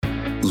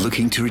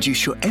Looking to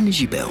reduce your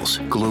energy bills?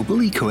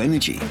 Global Eco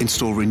Energy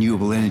install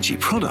renewable energy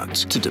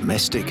products to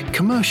domestic,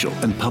 commercial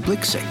and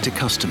public sector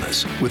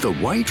customers. With a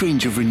wide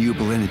range of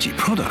renewable energy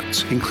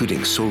products,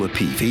 including solar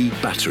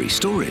PV, battery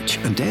storage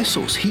and air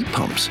source heat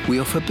pumps, we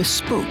offer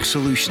bespoke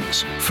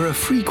solutions. For a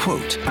free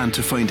quote and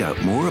to find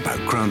out more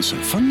about grants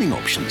and funding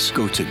options,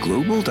 go to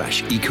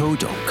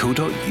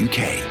global-eco.co.uk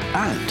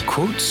and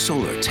quote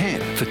Solar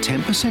 10 for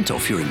 10%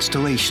 off your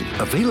installation.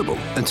 Available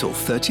until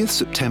 30th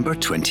September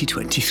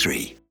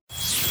 2023.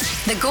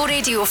 The Go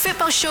Radio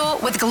Football Show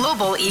with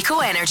Global Eco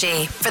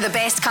Energy. For the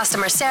best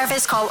customer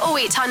service, call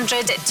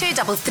 0800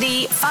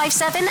 233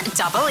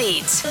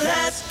 5788.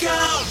 Let's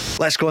go!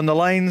 Let's go on the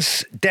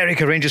lines.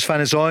 Derek, a Rangers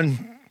fan, is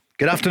on.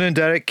 Good afternoon,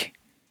 Derek.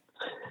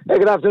 Hey,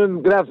 good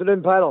afternoon,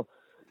 panel.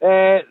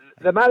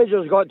 The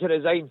manager's got to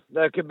resign.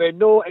 There can be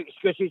no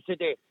excuses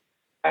today.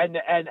 And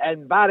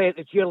Barry,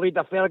 the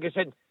cheerleader,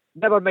 Ferguson,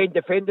 never mind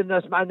defending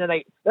this man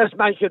tonight. This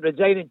man should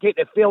resign and take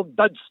the failed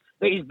duds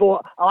that he's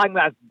bought along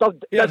with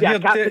Derek,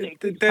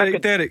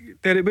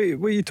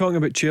 what are you talking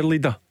about,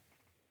 cheerleader?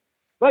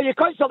 Well, you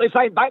constantly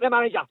find back the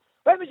manager.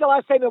 When was the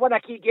last time we won a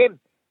key game?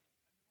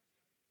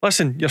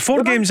 Listen, you're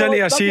 4 games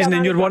into a season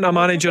and you're wanting a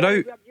manager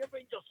out.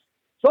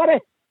 Sorry?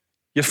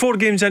 You're 4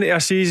 games into a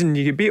season,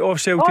 you get beat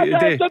off Celtic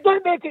today. So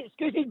don't make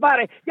excuses,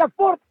 Barry. You're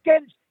 4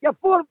 games, you're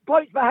 4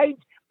 points behind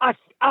a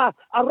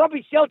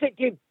rubbish Celtic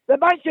team. The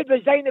man should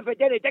resign if it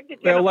didn't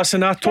dignity. Well,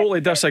 listen, I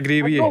totally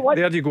disagree with you.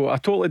 There you go. I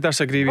totally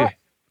disagree with you.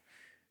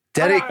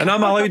 Derek, and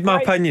I'm allowed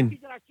my opinion.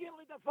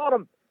 How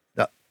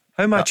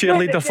am I a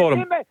cheerleader for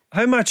him?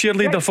 How am I a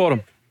cheerleader for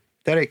him?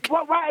 Derek.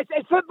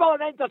 It's football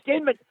and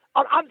entertainment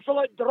or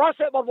absolute dross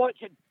that we're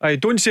watching. Aye,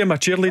 don't say I'm a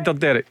cheerleader,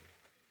 Derek.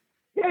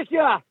 Yes, you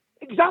are.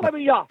 Exactly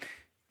what you are.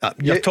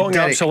 You're talking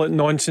Derek, absolute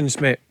nonsense,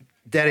 mate.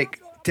 Derek,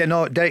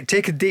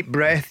 take a deep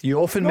breath. You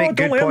often make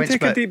good don't points.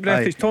 Let him take a deep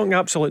breath. He's talking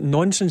absolute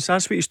nonsense.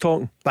 That's what he's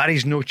talking.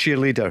 Barry's no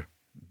cheerleader.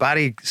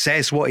 Barry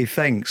says what he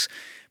thinks.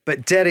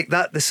 But Derek,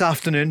 that this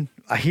afternoon,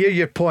 I hear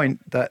your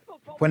point that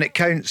when it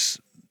counts,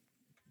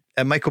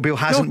 Michael Beale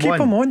hasn't won.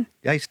 Keep him on.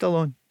 Yeah, he's still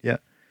on. Yeah,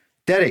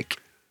 Derek.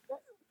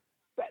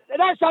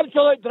 That's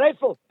absolute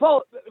dreadful.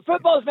 Paul,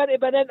 football's meant to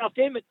be an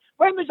entertainment.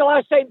 When was the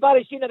last time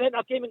Barry seen an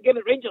entertainment game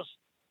at Rangers?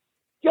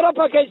 You're up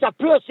against a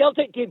poor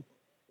Celtic team.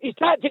 His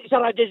tactics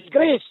are a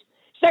disgrace.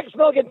 £6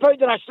 million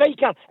in a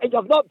striker, and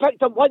you've not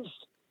picked him once.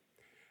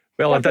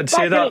 Well, I did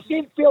say that.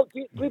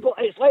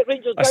 It's like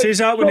Rangers. I says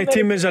that when the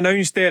team is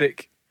announced,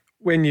 Derek.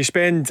 When you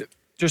spend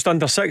just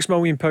under £6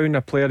 million on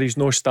a player, he's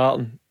no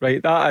starting.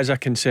 Right, that is a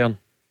concern.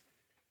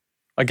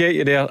 I get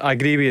you there. I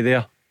agree with you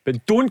there.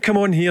 But don't come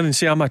on here and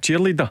say I'm a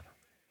cheerleader.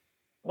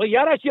 Well,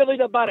 you're a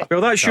cheerleader, Barry.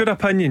 Well, that's your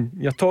opinion.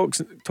 You're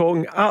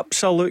talking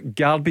absolute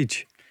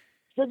garbage.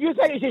 So do you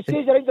think he should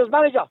stay as the Rangers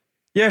manager?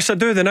 Yes, I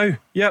do. Now,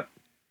 yep.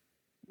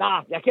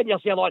 Nah, you're kidding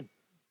yourself on.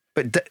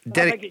 But I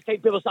think it's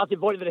time people started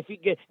voting for the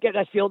feet, get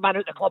this field man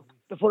out of the club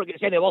before it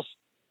gets any worse.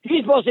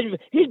 He's bossing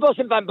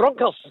Van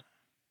Bronckhorst.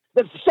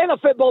 The style of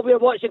football we're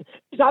watching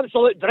is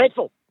absolute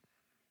dreadful.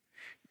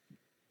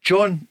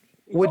 John,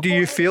 what do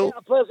you feel?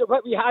 Players than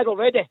what we had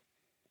already.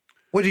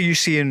 What do you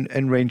see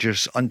in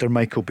Rangers under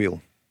Michael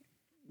Beale?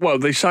 Well,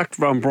 they sacked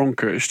Van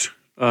Bronckhorst.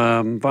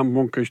 Van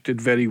Bronckhorst did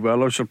very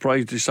well. I was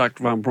surprised they sacked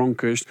Van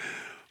Bronckhorst.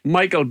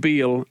 Michael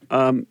Beale,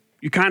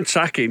 you can't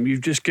sack him. You've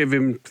just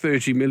given him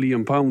 £30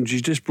 million.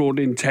 He's just brought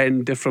in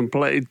 10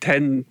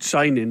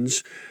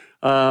 signings,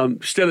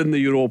 still in the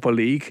Europa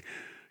League.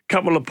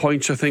 Couple of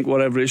points, I think,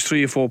 whatever it is,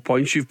 3 or 4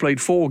 points. You've played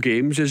 4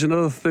 games. There's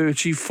another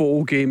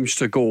 34 games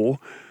to go.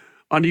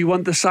 And you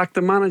want to sack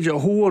the manager.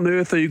 Who on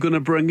earth are you going to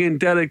bring in?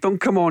 Derek, don't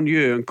come on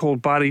here and call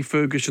Barry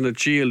Ferguson a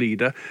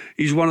cheerleader.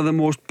 He's one of the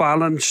most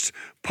balanced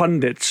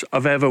pundits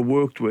I've ever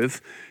worked with.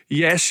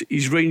 Yes,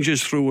 he's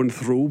Rangers through and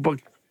through, but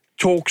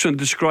talks and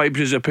describes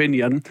his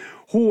opinion.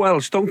 Who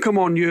else? Don't come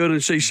on here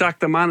and say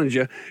sack the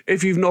manager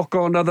if you've not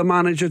got another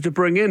manager to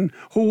bring in.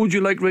 Who would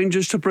you like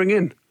Rangers to bring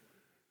in?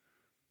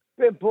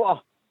 Graham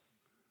Potter.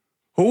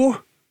 Who?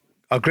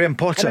 Graham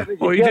Potter.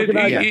 Oh,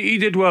 he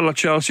did well at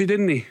Chelsea,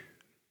 didn't he?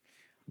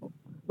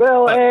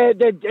 Well, I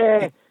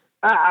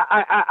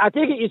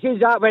take it you see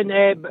that when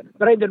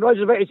Brendan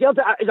Rodgers went to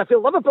Celtic as a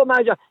full Liverpool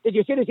manager. Did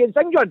you see the same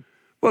thing, John?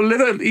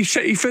 Well,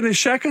 he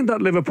finished second at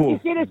Liverpool.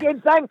 Did you see the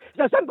same thing? It's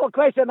a simple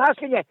question I'm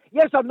asking you.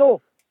 Yes or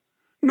no?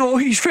 No,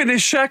 he's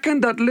finished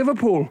second at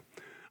Liverpool,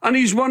 and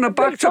he's won a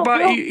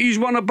back-to-back. He's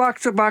won a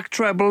back-to-back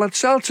treble at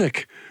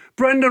Celtic.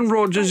 Brendan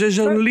Rodgers is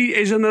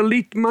an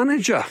elite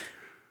manager.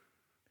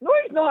 No,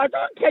 he's not.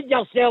 Don't kid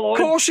yourself on. Of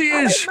course he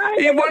is.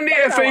 He won the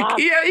FA.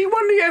 He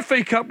won the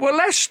FA Cup with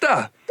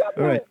Leicester.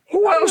 Right.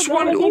 Who else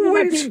won? Who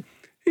wins?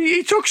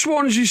 He took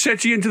Swansea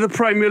City into the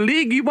Premier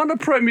League. He won a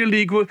Premier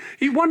League.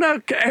 He won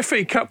a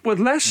FA Cup with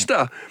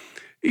Leicester.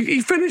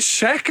 He finished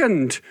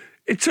second.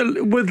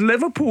 With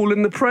Liverpool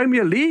in the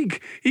Premier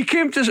League. He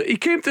came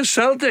to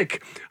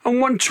Celtic and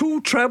won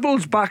 2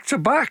 trebles back to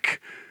back.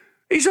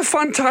 He's a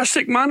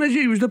fantastic manager.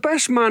 He was the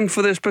best man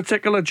for this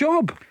particular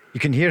job. You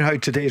can hear how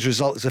today's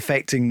result is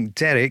affecting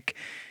Derek.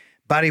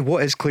 Barry,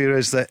 what is clear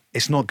is that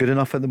it's not good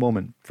enough at the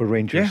moment for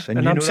Rangers. Yeah,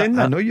 and I'm saying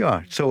that. I know you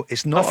are. So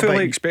it's not. I fully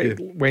about expect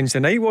you. Wednesday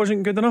night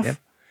wasn't good enough. Yeah.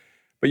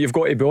 But you've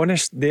got to be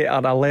honest, they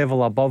are a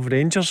level above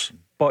Rangers,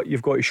 but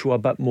you've got to show a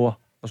bit more.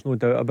 There's no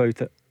doubt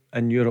about it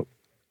in Europe.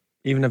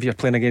 Even if you're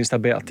playing against a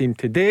better team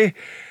today,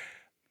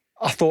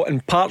 I thought in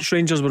parts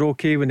Rangers were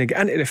okay. When they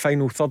get into the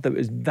final third, it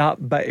was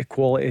that bit of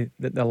quality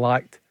that they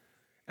lacked.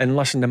 And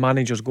listen, the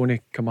manager's going to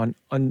come on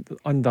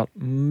under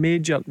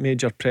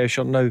major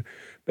pressure now.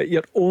 But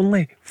you're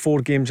only 4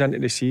 games into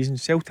the season.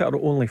 Celtic are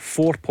only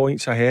 4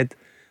 points ahead.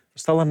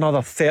 There's still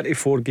another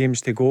 34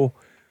 games to go.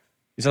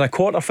 He's in a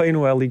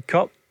quarter-final of a League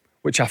Cup,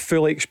 which I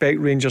fully expect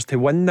Rangers to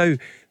win now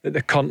that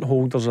the current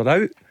holders are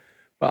out.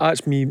 But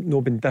that's me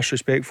not being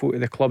disrespectful to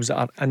the clubs that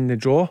are in the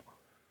draw.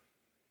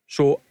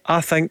 So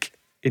I think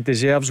he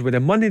deserves, with the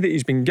money that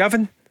he's been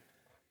given,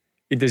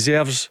 he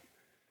deserves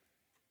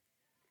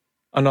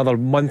another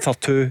month or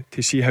two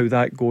to see how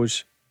that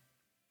goes.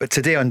 But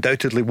today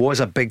undoubtedly was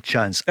a big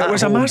chance. It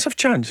was a massive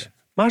chance.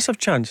 Massive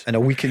chance. And a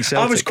weakened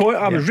Celtic.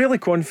 I was really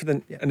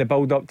confident in the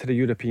build up to the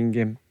European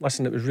game.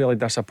 Listen, it was really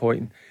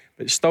disappointing.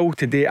 But still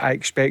today I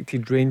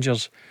expected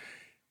Rangers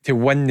to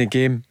win the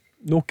game.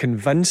 No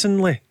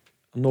convincingly.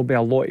 There'll be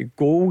a lot of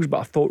goals,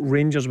 but I thought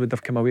Rangers would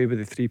have come away with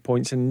the 3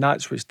 points, and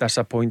that's what's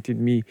disappointed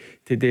me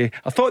today.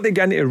 I thought they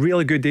got into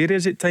really good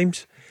areas at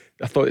times.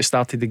 I thought they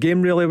started the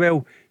game really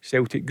well.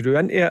 Celtic grew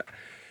into it.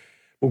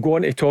 We'll go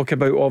on to talk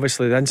about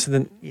obviously the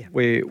incident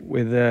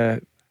with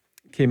the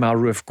Kemar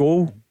Roof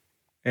goal,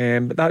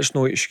 but that's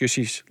no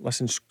excuses.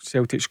 Listen,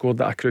 Celtic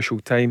scored at a crucial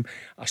time.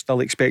 I still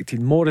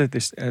expected more of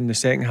this in the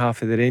second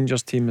half of the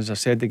Rangers team. As I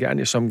said, they get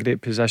into some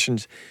great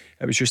positions.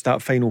 It was just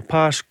that final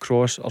pass,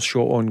 cross or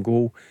shot on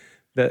goal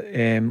that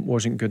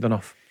wasn't good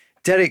enough.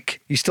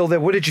 Derek, you still there?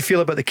 What did you feel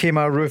about the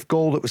Kemar Roof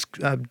goal that was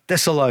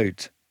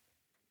disallowed?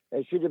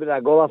 It should have been a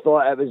goal. I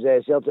thought it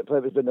was Celtic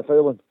player was doing the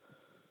fouling.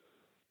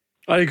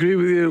 I agree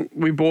with you.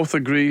 We both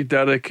agree,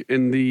 Derek,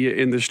 in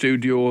the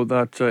studio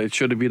that it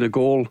should have been a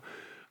goal.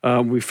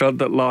 We felt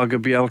that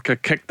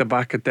Lagerbielke kicked the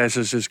back of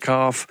Dez's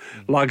calf.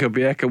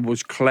 Lagerbielke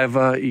was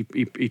clever. He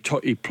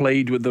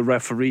played with the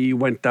referee. He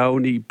went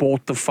down. He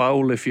bought the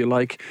foul, if you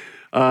like.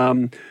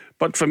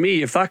 But for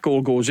me, if that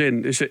goal goes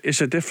in,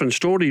 it's a different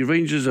story.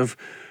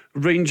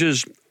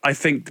 Rangers, I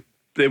think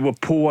they were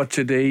poor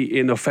today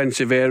in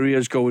offensive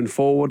areas going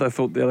forward. I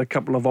thought they had a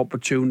couple of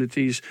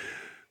opportunities.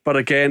 But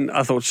again,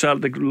 I thought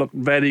Celtic looked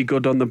very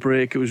good on the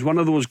break. It was one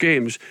of those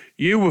games.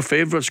 You were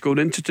favourites going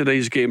into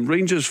today's game.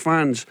 Rangers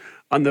fans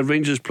and the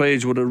Rangers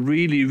players would have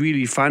really,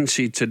 really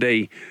fancied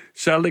today.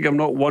 Celtic have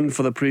not won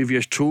for the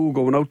previous 2,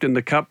 going out in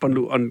the cup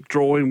and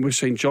drawing with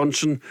St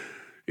Johnstone.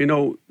 You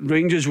know,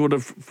 Rangers would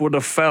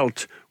have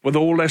felt, with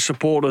all their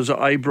supporters at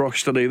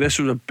Ibrox today, this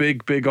was a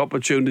big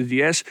opportunity.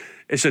 Yes,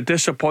 it's a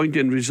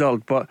disappointing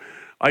result, but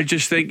I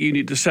just think you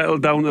need to settle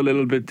down a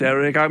little bit,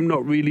 Derek. I'm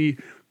not really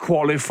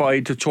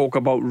qualified to talk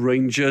about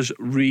Rangers,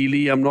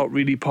 really. I'm not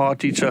really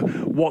party to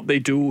what they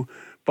do,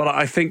 but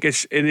I think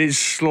it is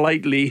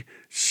slightly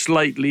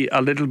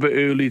a little bit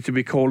early to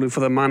be calling for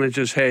the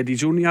manager's head.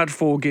 He's only had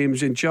 4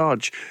 games in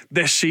charge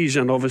this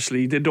season.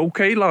 Obviously, he did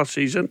okay last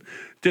season,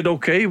 did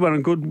okay, went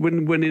on good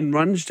winning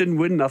runs, didn't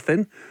win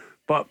nothing,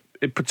 but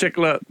in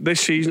particular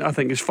this season I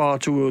think it's far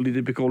too early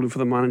to be calling for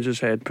the manager's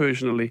head,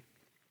 personally.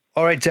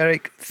 All right,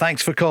 Derek,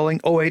 thanks for calling.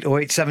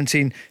 0808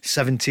 17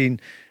 17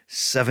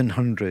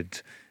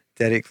 700.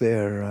 Derek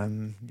there,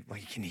 well,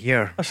 you can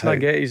hear. Listen, I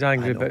get he's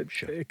angry, but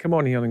come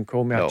on here and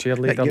call me a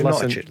cheerleader. You're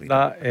listen,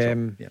 not a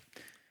cheerleader.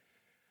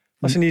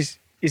 Listen, he's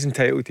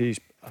entitled to his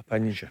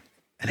opinion. Sure.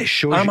 And it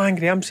shows. I'm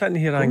angry. I'm sitting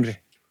here angry.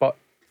 But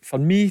for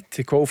me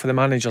to call for the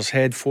manager's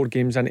head 4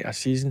 games into a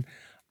season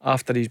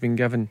after he's been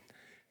given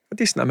a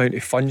decent amount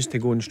of funds to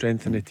go and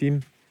strengthen the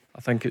team,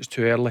 I think it's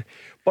too early.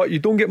 But you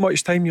don't get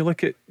much time. You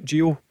look at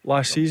Gio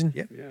last season.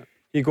 Yeah.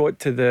 He got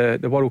to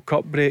the World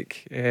Cup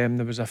break. There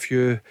was a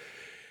few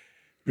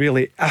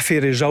really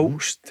iffy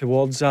results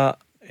towards that.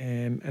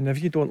 And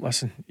if you don't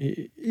listen,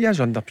 he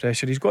is under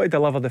pressure. He's got to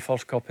deliver the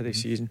first cup of the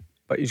season,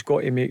 but he's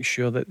got to make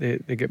sure that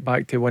they get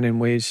back to winning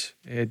ways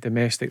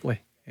domestically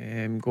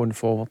going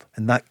forward.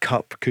 And that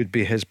cup could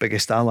be his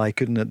biggest ally,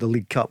 couldn't it? The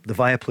League Cup, the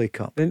Viaplay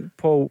Cup. Then,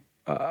 Paul,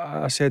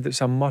 I said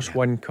it's a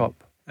must-win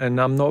cup, and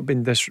I'm not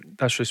being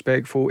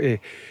disrespectful to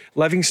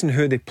Livingston,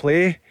 who they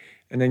play,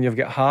 and then you've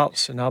got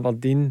Hearts and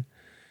Aberdeen,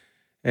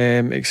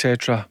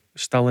 etc.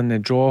 still in the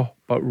draw,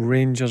 but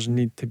Rangers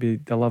need to be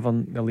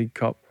delivering the League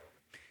Cup.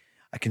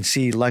 I can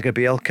see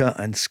Lagerbielke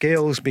and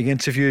Scales being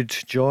interviewed,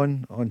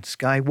 John, on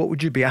Sky. What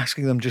would you be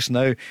asking them just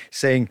now,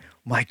 saying,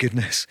 my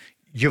goodness,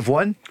 you've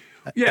won?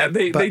 Yeah,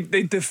 they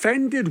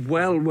defended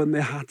well when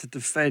they had to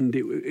defend.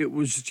 It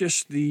was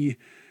just the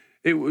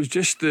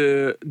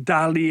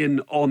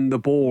dallying on the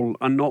ball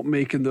and not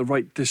making the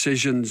right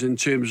decisions in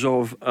terms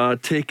of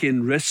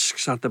taking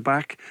risks at the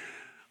back.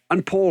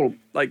 And Paul,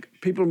 like,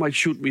 people might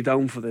shoot me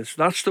down for this.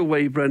 That's the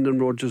way Brendan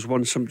Rodgers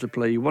wants him to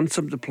play. He wants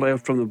him to play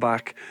from the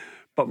back.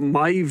 But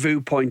my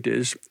viewpoint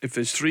is, if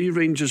there's 3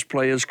 Rangers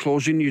players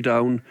closing you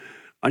down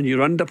and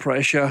you're under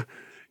pressure,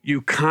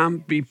 You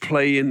can't be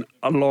playing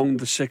along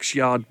the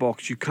 6-yard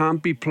box. You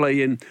can't be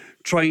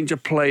trying to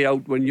play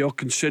out when you're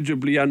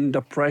considerably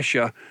under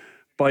pressure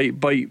by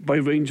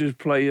Rangers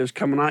players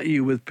coming at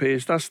you with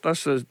pace. That's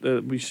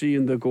we see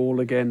in the goal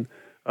again.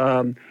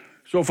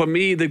 So for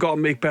me, they've got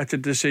to make better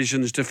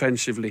decisions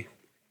defensively.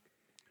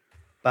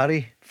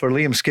 Barry, for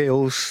Liam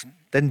Scales,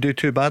 didn't do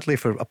too badly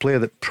for a player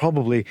that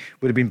probably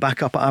would have been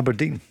back up at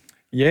Aberdeen.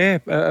 Yeah,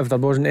 if there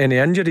wasn't any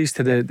injuries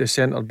to the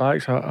centre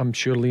backs, I'm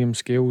sure Liam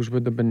Scales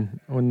would have been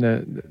on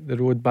the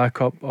road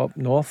back up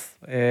north.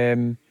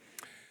 And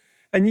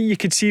you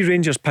could see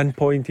Rangers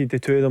pinpointed the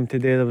two of them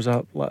today. There was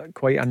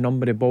quite a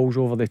number of balls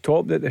over the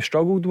top that they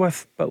struggled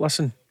with. But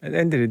listen, at the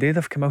end of the day,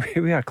 they've come away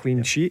with a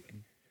clean sheet.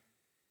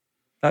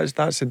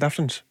 That's the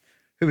difference.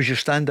 Who was your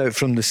standout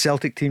from the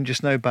Celtic team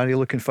just now, Barry?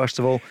 Looking first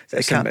of all,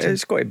 the captain.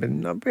 It's got to be.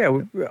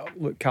 Well,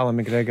 look, Callum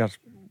McGregor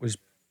was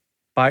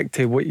back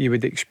to what you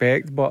would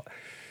expect, but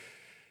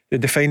the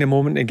defining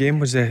moment in the game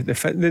was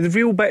the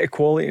real bit of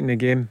quality in the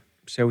game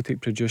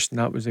Celtic produced, and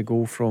that was the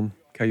goal from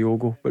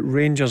Kyogo. But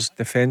Rangers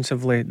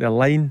defensively, the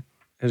line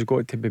has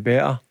got to be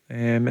better,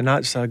 and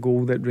that's a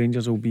goal that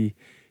Rangers will be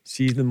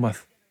seasoning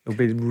with. They'll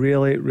be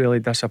really, really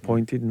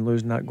disappointed in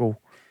losing that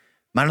goal.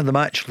 Man of the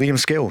match, Liam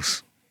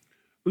Scales.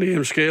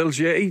 Liam Scales,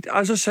 yeah.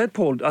 As I said,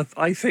 Paul,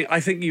 I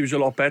think he was a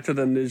lot better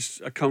than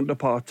his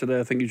counterpart today.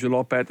 I think he was a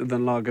lot better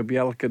than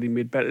Lagerbielke. He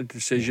made better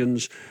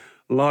decisions.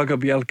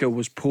 Lagerbielke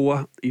was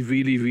poor. He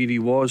really, really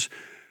was.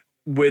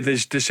 With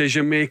his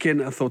decision making,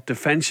 I thought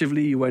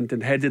defensively he went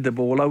and headed the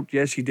ball out.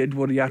 Yes, he did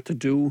what he had to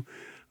do.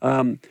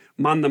 Man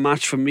the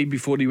match for me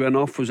before he went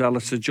off was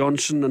Alistair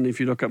Johnson. And if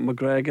you look at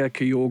McGregor,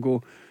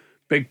 Kyogo,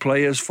 big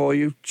players for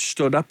you,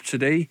 stood up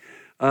today.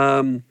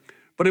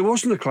 But it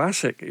wasn't a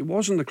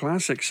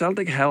classic.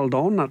 Celtic held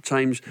on at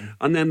times,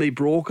 and then they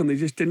broke, and they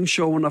just didn't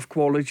show enough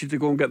quality to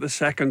go and get the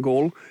second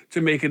goal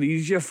to make it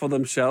easier for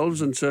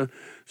themselves and to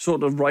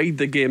sort of ride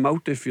the game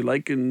out, if you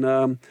like.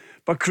 And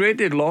but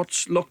created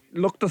lots,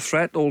 looked a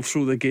threat all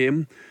through the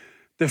game.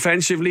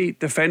 Defensively,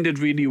 defended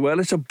really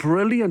well. It's a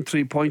brilliant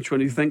 3 points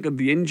when you think of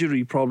the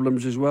injury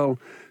problems as well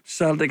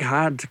Celtic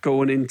had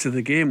going into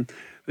the game.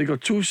 They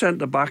got two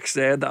centre backs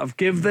there that have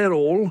give their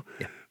all.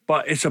 Yeah.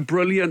 But it's a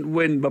brilliant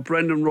win. But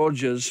Brendan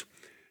Rodgers,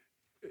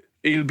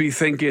 he'll be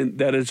thinking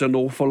there is an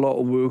awful lot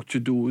of work to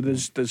do.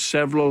 There's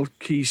several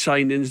key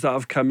signings that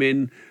have come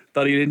in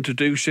that he'll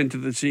introduce into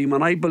the team.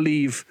 And I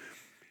believe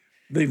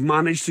they've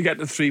managed to get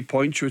the 3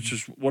 points, which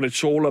is what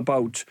it's all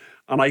about.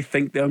 And I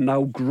think they'll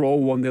now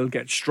grow and they'll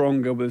get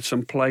stronger with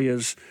some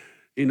players,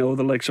 the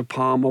likes of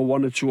Palmer,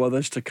 one or two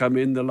others to come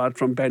in. The lad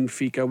from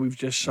Benfica we've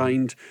just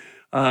signed.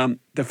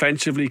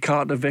 Defensively,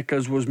 Carter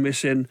Vickers was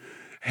missing.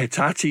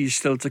 Hitati's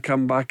still to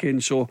come back in,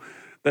 so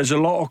there's a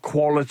lot of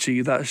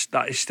quality that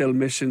is still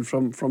missing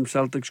from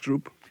Celtic's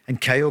group.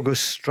 And Kyogo's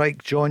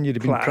strike, John, you'd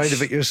have been proud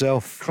of it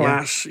yourself.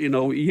 Class,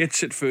 yeah. He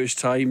hits it first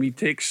time. He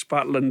takes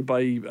Butland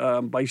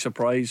by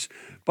surprise.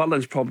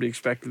 Butland's probably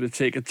expected to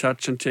take a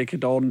touch and take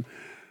it on,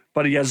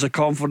 but he has the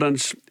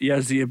confidence, he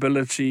has the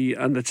ability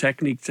and the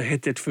technique to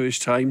hit it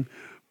first time.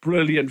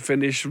 Brilliant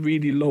finish,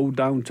 really low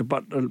down to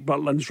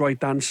Butland's right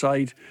hand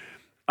side.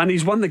 And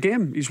he's won the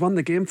game. He's won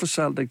the game for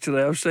Celtic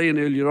today. I was saying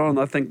earlier on,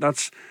 I think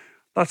that's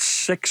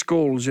 6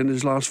 goals in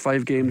his last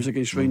 5 games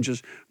against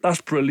Rangers. That's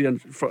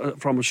brilliant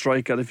from a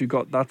striker if you've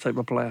got that type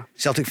of player.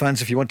 Celtic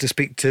fans, if you want to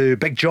speak to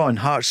Big John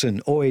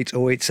Hartson,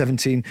 0808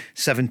 17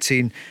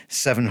 17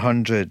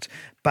 700.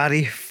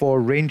 Barry, for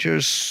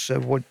Rangers,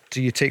 what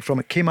do you take from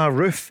it? Kemar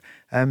Roof,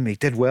 he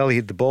did well. He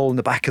had the ball in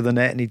the back of the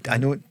net, and I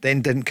know it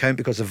then didn't count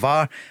because of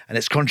VAR, and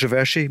it's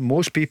controversy.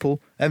 Most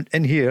people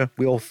in here,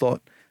 we all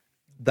thought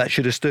that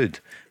should have stood.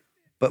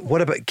 But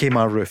what about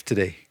Kemar Roof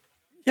today?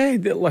 Yeah,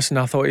 listen,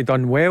 I thought he'd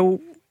done well.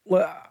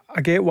 Look,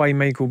 I get why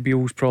Michael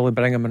Beale's probably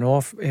bring him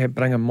off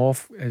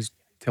is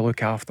to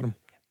look after him,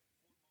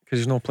 because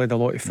he's not played a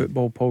lot of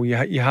football, Paul.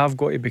 You have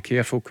got to be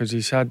careful, because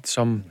he's had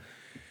some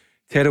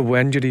terrible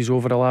injuries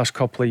over the last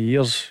couple of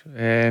years,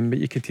 but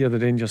you could hear the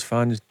Rangers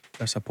fans'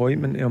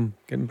 disappointment in him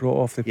getting brought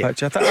off the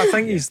pitch. I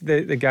think he's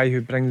the guy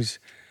who brings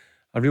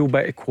a real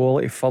bit of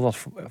quality further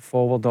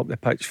forward up the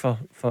pitch for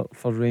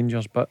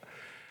Rangers. But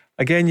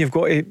again, you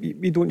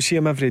don't see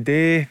him every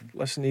day.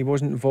 Listen, he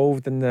wasn't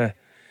involved in the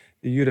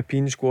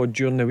European squad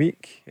during the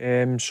week.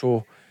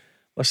 So,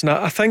 listen,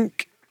 I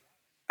think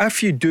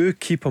if you do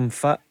keep him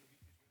fit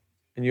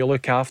and you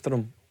look after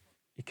him,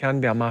 he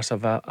can be a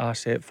massive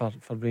asset for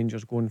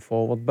Rangers going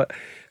forward. But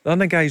the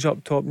other guys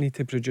up top need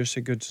to produce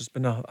the goods. There's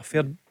been a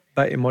fair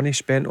bit of money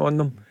spent on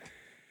them.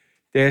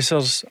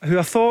 Dessers, who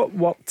I thought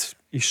worked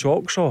his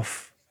socks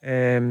off,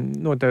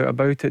 no doubt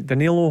about it.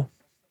 Danilo,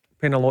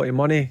 paying a lot of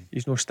money.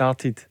 He's not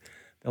started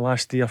the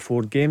last 3 or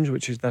 4 games,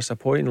 which is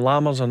disappointing.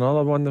 Lammers,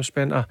 another one they've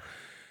spent a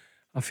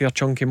fair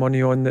chunk of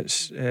money on.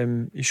 That's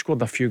he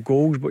scored a few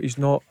goals, but he's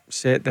not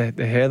set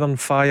the head on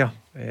fire.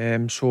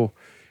 So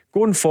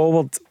going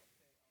forward,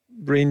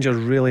 Rangers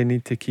really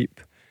need to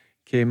keep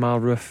Kemar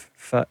Roof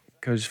fit,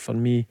 because for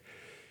me,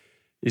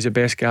 he's the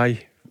best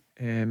guy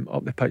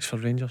up the pitch for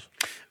Rangers.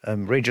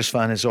 Rangers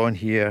fan is on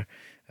here.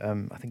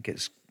 I think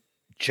it's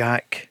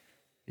Jack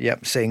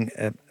Yep, saying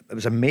it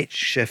was a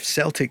makeshift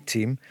Celtic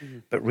team,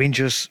 but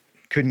Rangers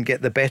couldn't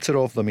get the better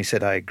of them. He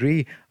said, I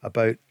agree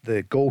about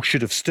the goal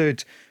should have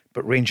stood,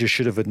 but Rangers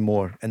should have had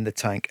more in the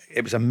tank.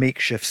 It was a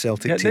makeshift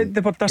Celtic team.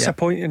 They were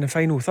disappointing in the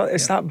final third.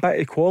 It's that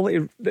bit of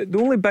quality. The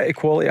only bit of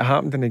quality that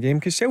happened in the game,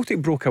 because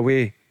Celtic broke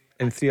away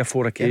in 3 or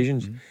 4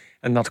 occasions,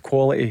 and their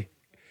quality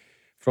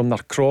from their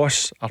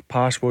cross or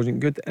pass wasn't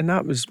good, and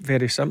that was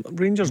very simple.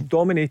 Rangers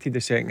dominated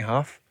the second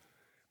half,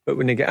 but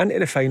when they get into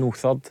the final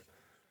third,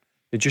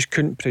 they just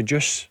couldn't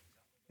produce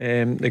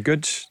the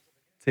goods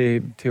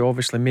to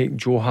obviously make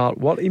Joe Hart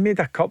work. He made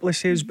a couple of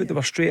saves, but they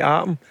were straight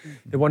at him.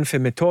 The one for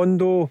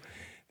Matondo,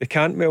 the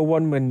Cantwell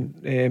one when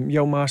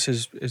Yilmaz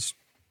has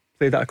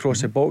played that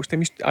across the box to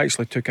him. He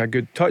actually took a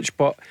good touch,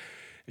 but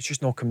it's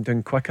just not come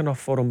down quick enough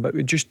for him. But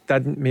we just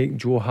didn't make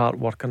Joe Hart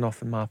work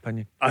enough, in my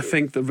opinion. I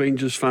think the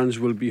Rangers fans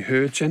will be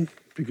hurting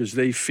because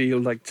they feel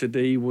like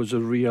today was a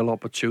real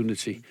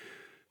opportunity.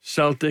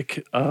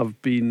 Celtic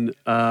have been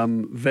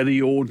very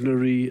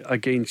ordinary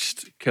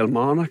against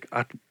Kilmarnock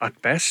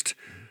at best,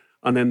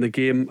 and then the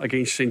game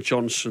against St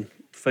Johnstone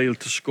failed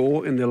to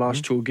score in the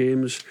last 2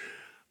 games.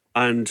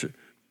 And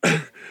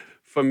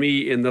for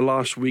me, in the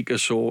last week or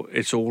so,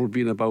 it's all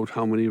been about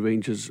how many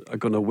Rangers are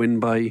going to win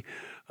by,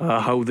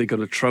 how they're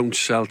going to trounce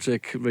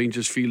Celtic.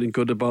 Rangers feeling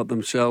good about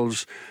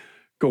themselves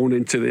going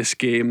into this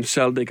game.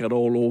 Celtic are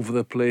all over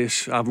the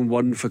place, haven't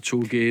won for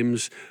 2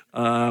 games,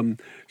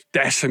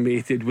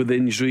 decimated with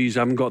injuries,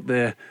 haven't got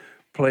their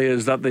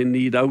players that they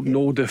need out,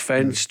 no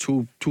defence,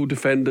 two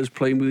defenders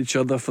playing with each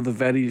other for the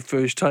very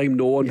first time,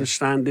 no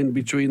understanding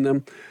between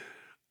them.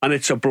 And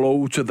it's a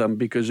blow to them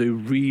because they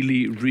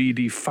really,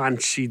 really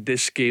fancied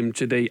this game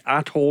today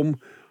at home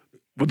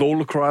with all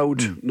the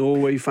crowd, no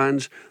away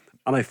fans.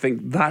 And I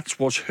think that's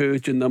what's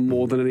hurting them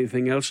more than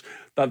anything else,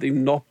 that they've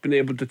not been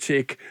able to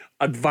take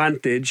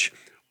advantage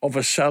of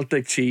a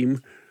Celtic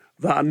team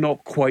that are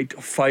not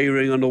quite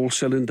firing on all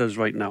cylinders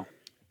right now.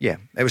 Yeah,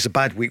 it was a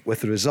bad week with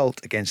the result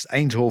against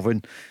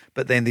Eindhoven,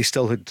 but then they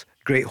still had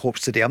great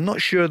hopes today. I'm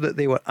not sure that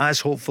they were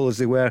as hopeful as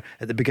they were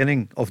at the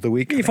beginning of the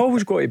week. You've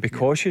always got to be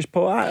cautious,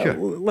 Paul.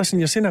 Listen,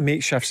 you're saying a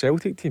makeshift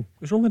Celtic team.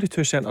 There's only the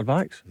 2 centre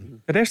backs.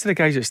 The rest of the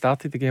guys that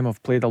started the game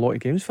have played a lot of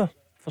games for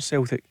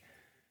Celtic.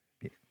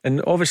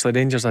 And obviously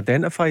Rangers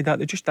identified that.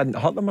 They just didn't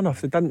hurt them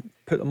enough. They didn't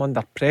put them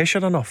under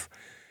pressure enough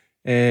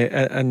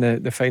in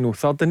the final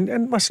third.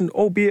 And listen,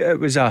 albeit it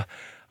was a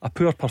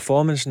poor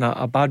performance and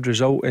a bad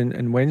result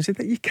in Wednesday,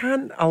 that you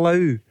can't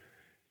allow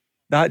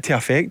that to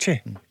affect you.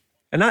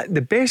 And that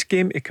the best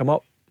game to come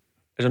up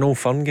is an Old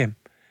Firm game,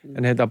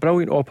 and they had a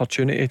brilliant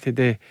opportunity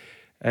today,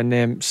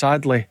 and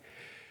sadly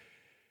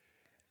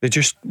they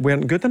just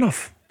weren't good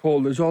enough.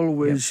 Paul, there's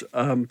always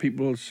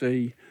people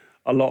say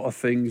a lot of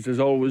things. There's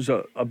always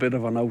a bit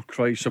of an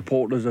outcry.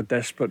 Supporters are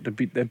desperate to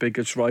beat their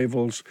biggest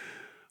rivals,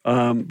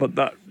 but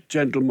that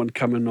gentleman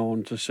coming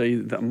on to say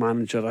that a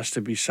manager has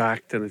to be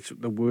sacked and it's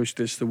the worst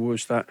this, the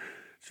worst that,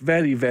 it's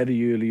very,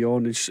 very early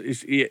on.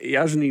 He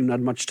hasn't even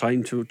had much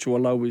time to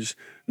allow his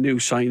new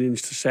signings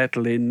to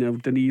settle in. Now,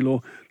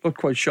 Danilo looked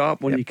quite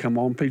sharp when he came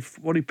on.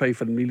 What did he pay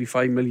for him? Nearly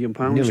 £5 million.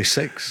 Nearly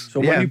 6. So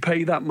when you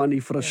pay that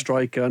money for a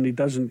striker and he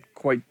doesn't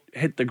quite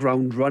hit the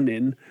ground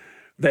running,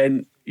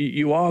 then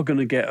you are going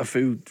to get a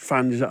few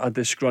fans that are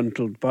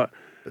disgruntled. But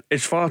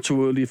it's far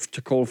too early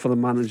to call for the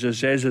manager.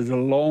 There's a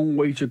long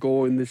way to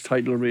go in this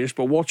title race.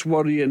 But what's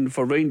worrying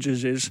for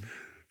Rangers is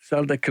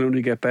Celtic can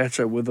only get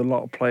better with a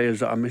lot of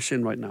players that are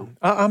missing right now.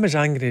 I'm as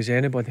angry as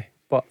anybody,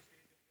 but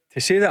to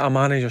say that a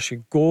manager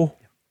should go,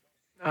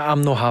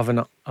 I'm not having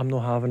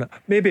it.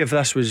 Maybe if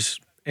this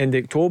was end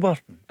October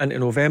into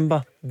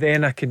November,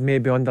 then I could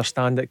maybe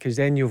understand it, because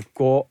then you've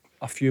got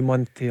a few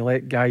months to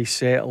let guys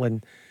settle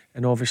and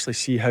obviously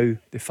see how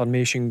the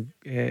formation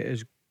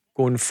is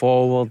going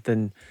forward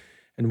and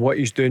what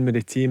he's doing with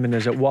the team and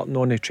is it working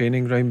on the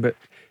training ground. But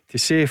to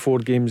say 4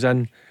 games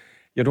in,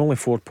 you're only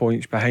 4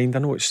 points behind. I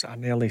know it's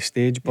an early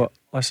stage, but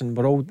listen,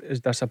 we're all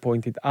as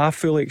disappointed. I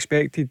fully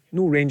expected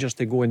no Rangers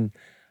to go and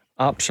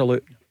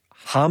absolute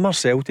hammer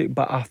Celtic,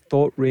 but I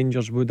thought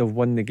Rangers would have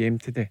won the game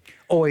today.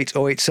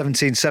 0808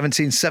 17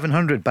 17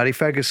 700. Barry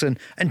Ferguson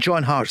and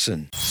John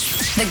Hartson.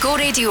 The Go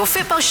Radio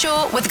Football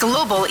Show with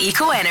Global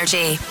Eco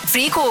Energy.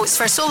 Free quotes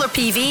for solar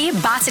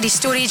PV, battery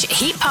storage,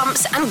 heat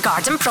pumps and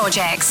garden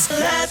projects.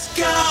 Let's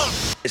go!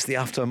 It's the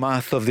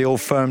aftermath of the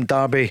Old Firm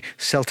derby.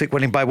 Celtic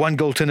winning by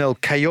 1-0.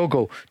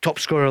 Kyogo, top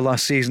scorer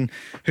last season,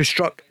 who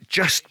struck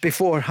just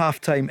before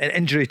half-time in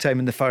injury time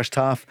in the first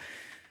half.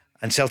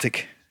 And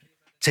Celtic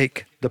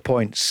take the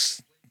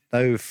points.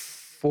 Now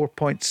 4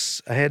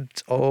 points ahead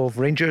of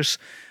Rangers.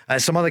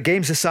 Some other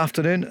games this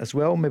afternoon as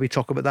well. Maybe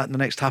talk about that in the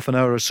next half an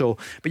hour or so.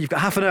 But you've got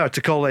half an hour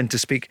to call in to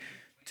speak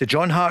to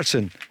John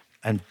Hartson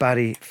and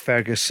Barry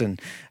Ferguson.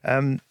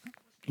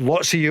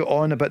 Lots of you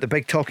on about the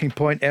big talking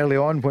point early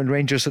on when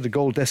Rangers had a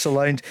goal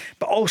disallowed,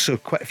 but also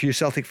quite a few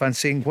Celtic fans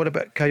saying, what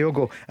about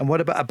Kyogo and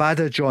what about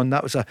Abada, John?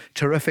 That was a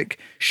terrific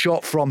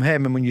shot from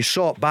him, and when you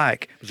saw it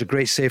back, it was a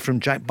great save from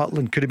Jack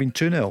Butland. Could have been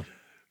 2-0.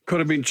 Could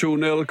have been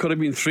 2-0, could have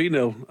been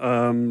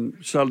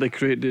 3-0. Celtic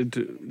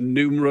created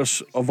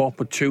numerous of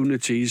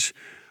opportunities,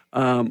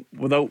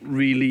 without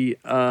really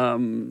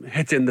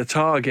hitting the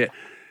target.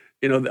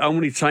 You know, how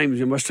many times,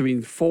 it must have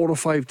been 4 or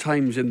 5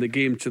 times in the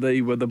game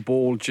today where the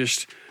ball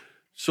just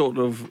sort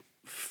of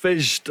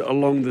fizzed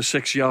along the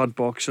 6-yard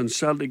box, and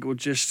Celtic were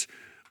just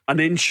an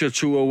inch or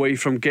two away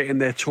from getting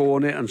their toe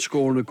on it and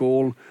scoring a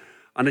goal.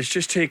 And it's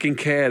just taking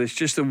care. It's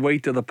just the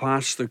weight of the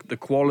pass, the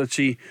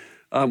quality.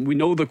 We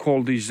know the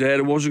quality's there.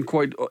 It wasn't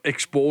quite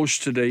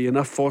exposed today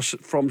enough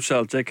from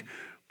Celtic,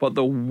 but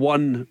the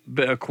one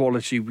bit of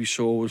quality we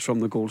saw was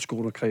from the goal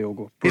scorer,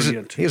 Kyogo.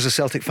 Brilliant. Here's a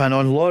Celtic fan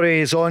on. Laurie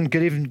is on.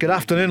 Good evening. Good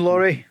afternoon,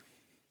 Laurie.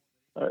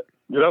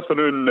 Good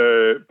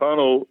afternoon,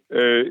 panel.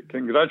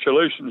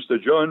 Congratulations to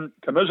John.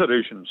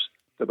 Commiserations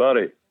to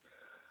Barry.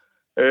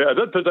 I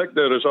did predict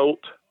the result.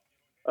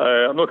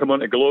 I'm not coming on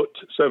to gloat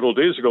several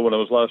days ago when I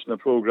was last in the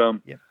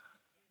programme. Yeah.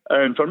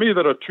 And for me,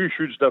 there are 2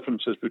 huge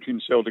differences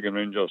between Celtic and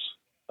Rangers,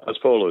 as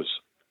follows.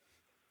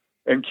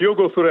 In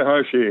Kyogo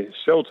Furuhashi,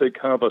 Celtic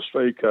have a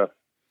striker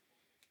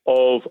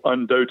of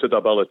undoubted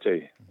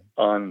ability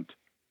and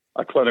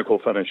a clinical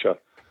finisher.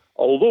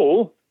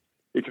 Although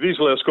he could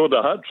easily have scored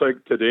a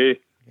hat-trick today,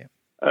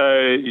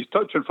 his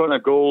touch in front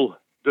of goal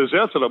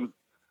deserted him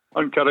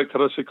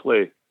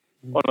uncharacteristically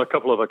on a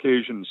couple of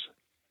occasions.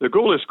 The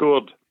goal he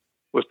scored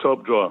was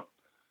top drawer.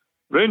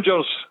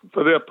 Rangers,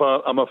 for their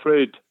part, I'm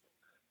afraid,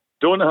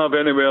 don't have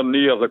anywhere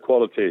near the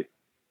quality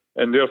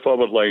in their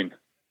forward line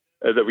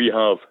that we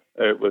have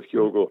with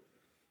Kyogo.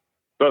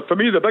 But for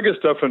me, the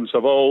biggest difference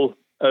of all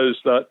is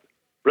that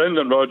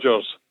Brendan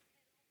Rodgers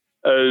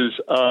is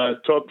a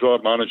top drawer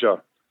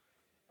manager.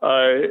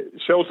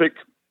 Celtic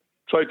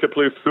tried to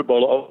play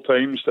football at all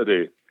times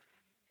today,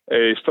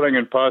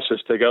 stringing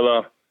passes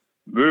together,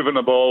 moving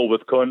the ball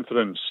with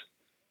confidence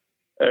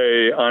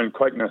and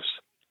quickness.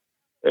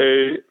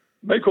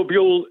 Michael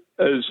Beale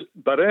is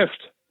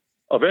bereft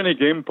of any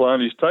game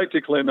plan. He's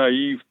tactically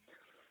naive.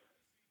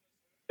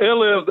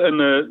 Earlier in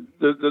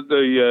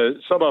the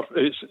summer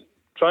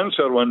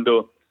transfer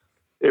window,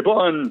 he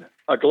brought in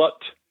a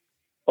glut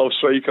of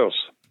strikers.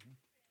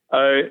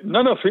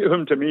 None of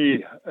whom, to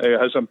me,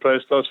 has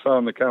impressed thus far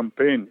in the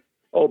campaign,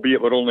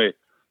 albeit we're only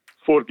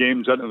 4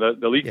 games into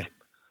the league.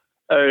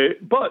 Yeah.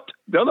 But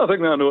the other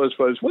thing that I noticed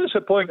was, what's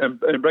the point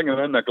in bringing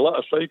in a glut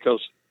of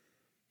strikers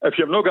if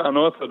you've not got an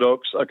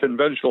orthodox, a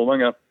conventional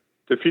winger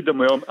to feed them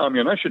with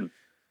ammunition?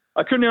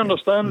 I couldn't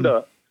understand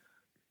that.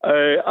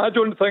 I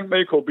don't think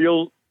Michael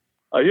Beale,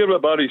 I hear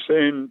what Barry's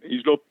saying,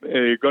 he's not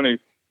going to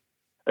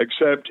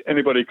accept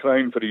anybody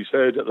crying for his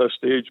head at this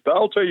stage. But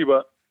I'll tell you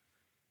what,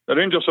 the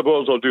Rangers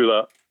supporters will do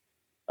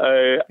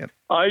that.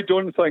 I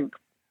don't think,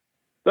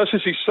 this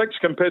is his 6th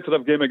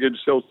competitive game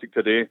against Celtic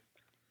today.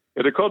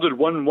 He recorded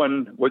 1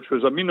 win, which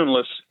was a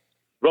meaningless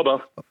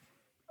rubber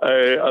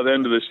at the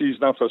end of the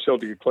season after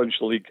Celtic had clinched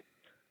the league.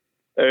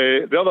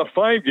 The other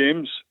 5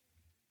 games,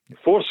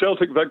 4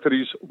 Celtic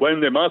victories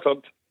when they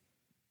mattered,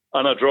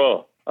 and a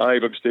draw at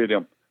Ibrox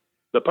Stadium.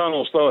 The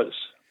panel's thoughts.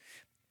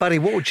 Barry,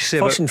 what would you say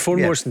First about... and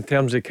foremost, in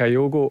terms of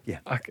Kyogo, Yeah.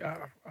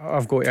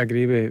 I've got to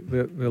agree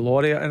with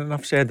Laurie, and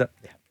I've said that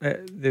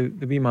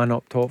the wee man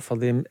up top for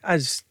them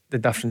is the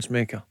difference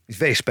maker. He's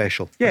very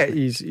special. Yeah,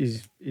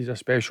 he's a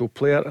special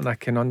player, and I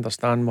can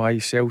understand why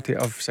Celtic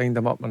have signed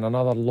him up on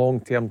another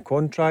long-term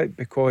contract,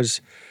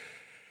 because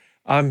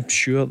I'm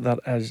sure there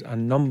is a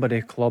number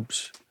of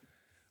clubs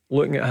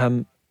looking at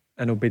him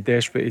and will be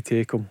desperate to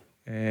take him.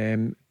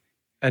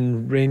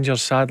 And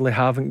Rangers sadly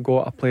haven't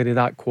got a player of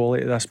that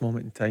quality at this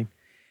moment in time,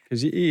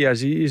 because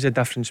he's a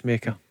difference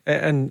maker.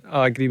 And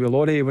I agree with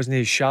Laurie, he wasn't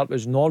as sharp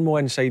as normal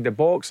inside the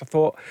box. I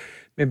thought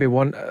maybe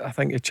I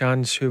think a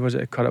chance, who was it,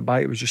 to cut it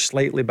back, it was just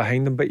slightly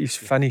behind him, but his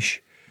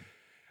finish,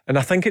 and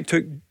I think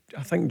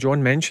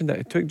John mentioned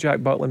it took Jack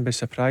Butland by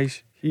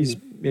surprise. He's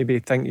maybe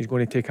think he's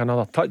going to take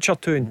another touch or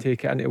two and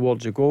take it in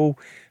towards the goal.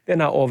 Then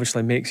that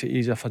obviously makes it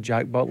easier for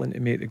Jack Butland to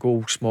make the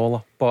goal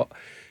smaller, but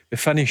the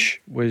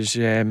finish was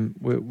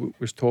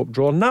top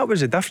drawer, and that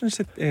was the difference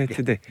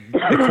today.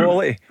 The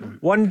quality,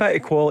 one bit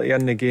of quality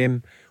in the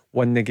game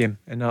won the game,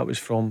 and that was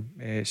from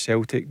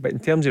Celtic. But in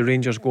terms of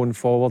Rangers going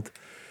forward,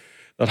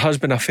 there has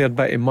been a fair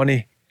bit of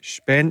money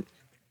spent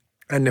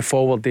in the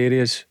forward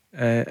areas,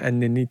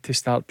 and they need to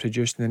start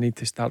producing. They need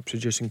to start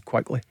producing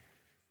quickly.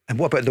 And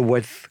what about the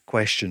width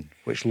question,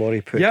 which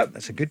Laurie put? Yeah,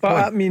 that's a good point.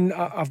 But I mean,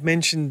 I've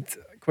mentioned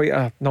quite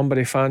a number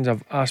of fans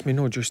have asked me,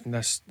 not just in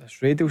this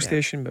radio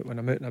station, but when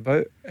I'm out and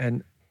about,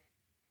 and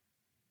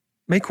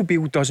Michael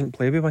Beale doesn't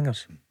play with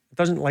wingers. He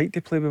doesn't like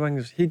to play with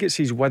wingers. He gets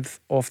his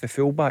width off the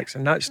fullbacks,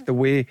 and that's the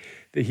way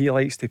that he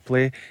likes to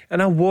play. And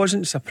I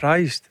wasn't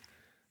surprised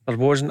there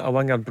wasn't a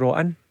winger brought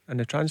in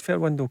the transfer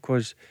window,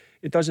 because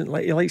he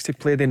likes to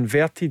play the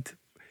inverted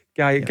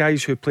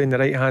guys who play on the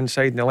right hand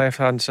side and the left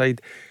hand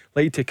side,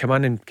 like to come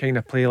in and kind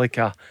of play like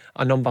a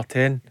number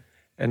 10,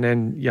 and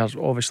then your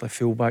obviously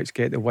fullbacks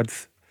get the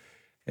width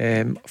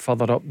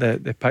further up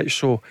the pitch.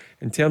 So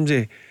in terms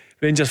of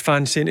Rangers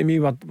fans saying to me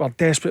we're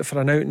desperate for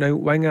an out and out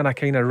winger, a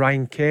kind of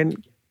Ryan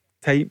Kent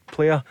type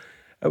player,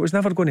 it was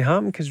never going to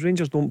happen, because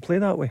Rangers don't play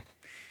that way.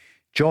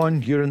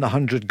 John, you're in the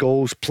 100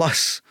 goals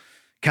plus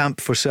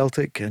camp for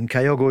Celtic, and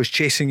Kyogo is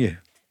chasing you.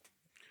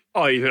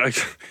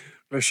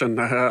 Listen,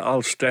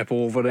 I'll step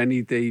over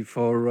any day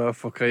for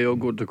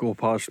Kyogo to go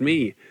past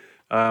me.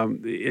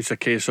 It's a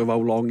case of how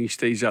long he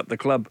stays at the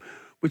club.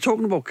 We're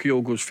talking about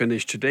Kyogo's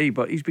finish today,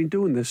 but he's been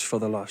doing this for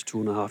the last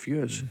 2.5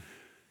 years.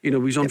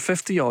 He's on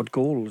 50 odd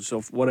goals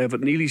of whatever,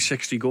 nearly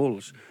 60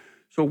 goals.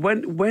 So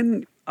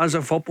when as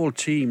a football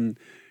team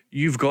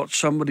you've got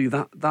somebody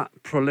that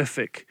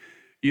prolific,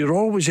 you're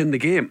always in the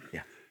game.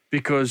 Yeah.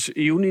 Because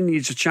he only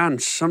needs a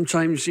chance.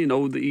 Sometimes,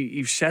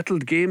 he's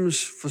settled games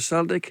for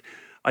Celtic.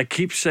 I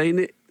keep saying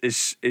it.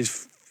 His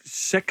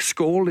 6th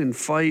goal in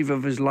 5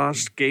 of his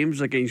last games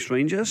against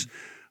Rangers.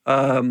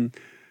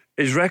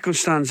 His record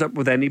stands up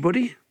with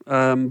anybody.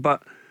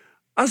 But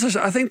as I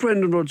said, I think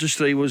Brendan Rodgers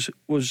today was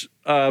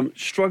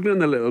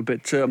struggling a little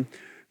bit to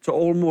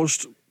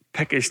almost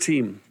pick his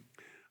team.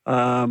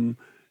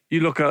 You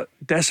look at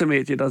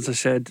decimated, as I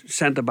said,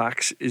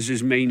 centre-backs is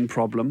his main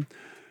problem.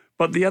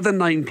 But the other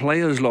 9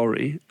 players,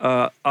 Laurie,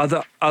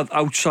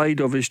 outside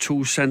of his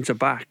 2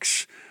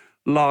 centre-backs,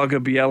 Lager,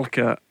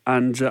 Bielka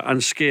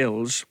and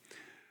Scales,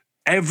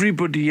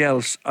 everybody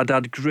else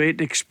had great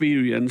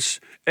experience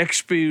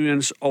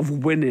of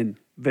winning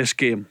this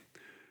game,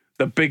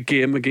 the big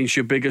game against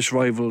your biggest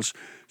rivals.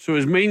 So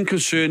his main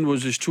concern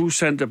was his 2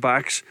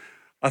 centre-backs.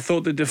 I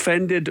thought they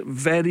defended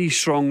very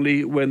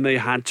strongly when they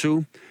had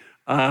to.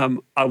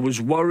 I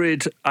was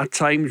worried at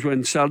times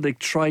when Celtic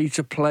tried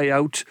to play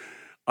out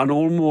and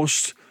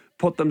almost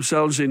put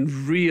themselves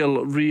in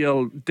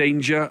real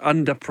danger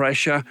under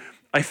pressure.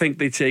 I think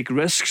they take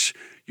risks.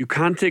 You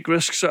can't take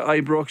risks at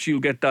Ibrox, you'll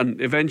get done.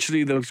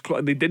 Eventually,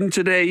 they didn't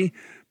today,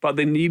 but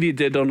they nearly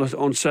did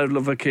on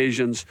several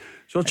occasions.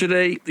 So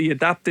today, he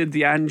adapted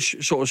the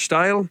Ange sort of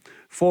style,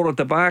 4 at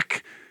the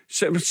back,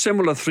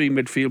 similar 3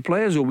 midfield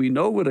players who we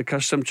know we're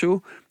accustomed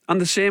to,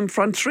 and the same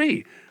front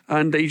 3.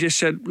 And he just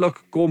said,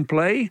 look, go and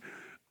play.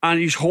 And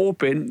he's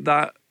hoping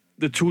that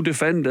the 2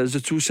 defenders,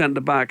 the 2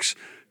 centre-backs,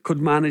 could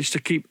manage to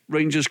keep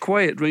Rangers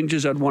quiet.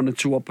 Rangers had 1 or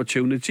 2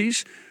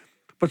 opportunities,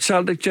 but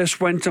Celtic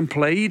just went and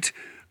played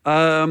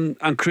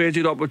and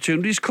created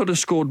opportunities. Could have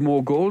scored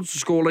more goals. The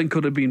scoreline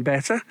could have been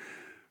better.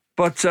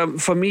 But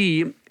for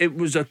me, it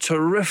was a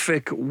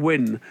terrific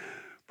win.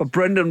 But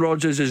Brendan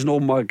Rodgers is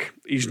no mug.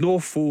 He's no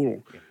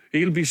fool.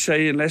 He'll be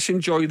saying, let's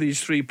enjoy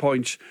these 3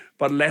 points,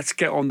 but let's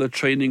get on the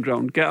training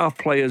ground, get our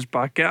players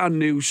back, get our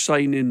new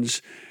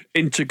signings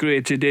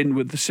integrated in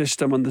with the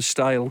system and the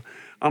style.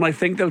 And I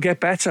think they'll get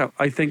better.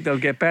 I think they'll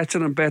get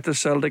better and better,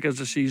 Celtic, as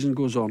the season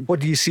goes on.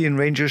 What do you see in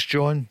Rangers,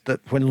 John? That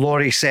when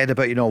Laurie said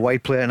about, a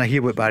wide player, and I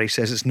hear what Barry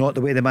says, it's not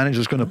the way the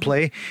manager's going to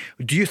play.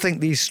 Do you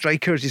think these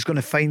strikers, he's going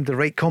to find the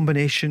right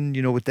combination,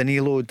 with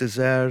Danilo,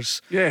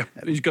 Desires? Yeah,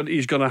 he's going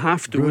to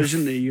have to, Roof.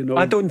 Isn't he?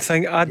 I don't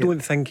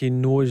think he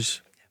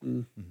knows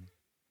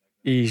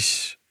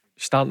he's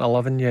starting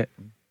 11 yet.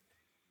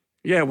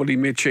 Yeah, well, he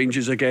made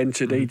changes again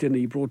today, didn't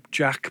he? He brought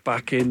Jack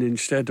back in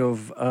instead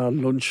of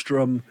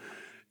Lundstrom.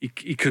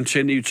 He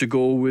continued to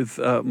go with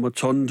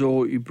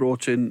Matondo. He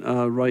brought in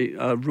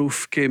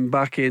Roof came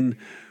back in.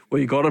 Well,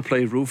 you got to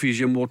play Roof. He's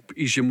your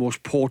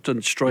most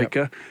potent striker.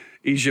 Yep.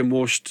 He's your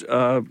most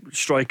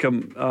striker,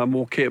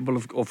 more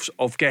capable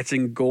of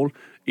getting a goal.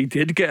 He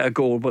did get a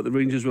goal, but the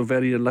Rangers were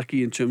very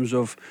unlucky in terms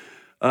of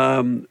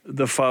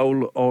the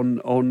foul on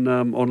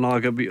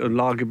Lager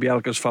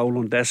Bielka's foul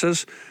on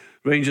Dessers.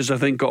 Rangers, I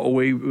think,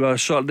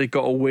 certainly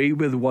got away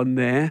with one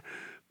there,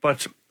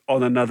 but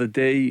on another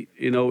day,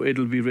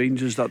 it'll be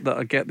Rangers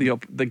that get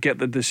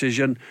the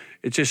decision.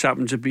 It just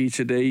happened to be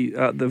today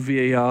the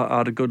VAR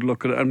had a good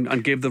look at it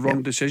and gave the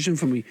wrong decision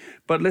for me.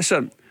 But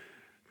listen,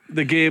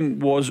 the game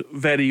was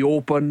very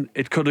open.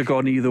 It could have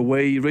gone either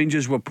way.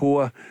 Rangers were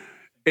poor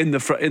in the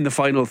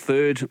final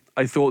third.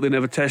 I thought they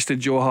never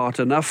tested Joe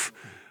Hart enough.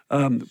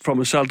 From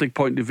a Celtic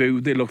point of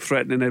view, they looked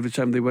threatening every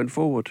time they went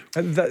forward.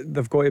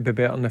 They've got to be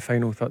better in the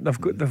final third.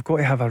 They've got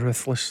to have a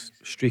ruthless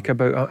streak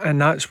about it, and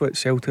that's what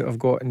Celtic have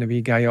got in the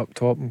wee guy up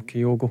top, in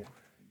Kyogo.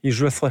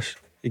 He's ruthless.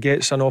 He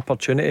gets an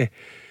opportunity,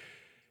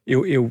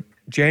 he'll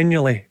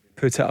genuinely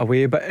put it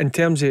away. But in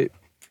terms of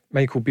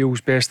Michael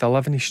Beale's best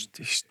 11,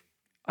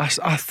 I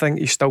think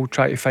he's still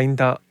trying to find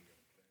that.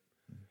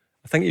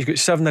 I think he's got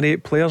 7 or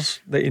 8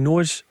 players that he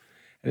knows,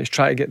 and he's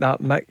trying to get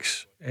that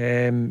mix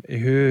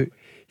who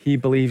he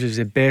believes is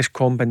the best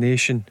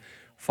combination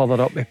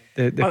further up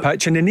the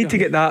pitch, and they need to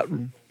get that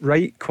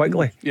right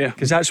quickly,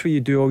 because that's where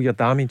you do all your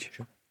damage.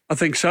 I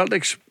think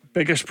Celtic's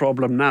biggest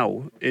problem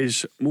now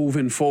is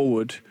moving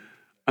forward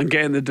and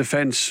getting the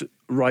defence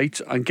right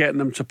and getting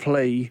them to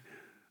play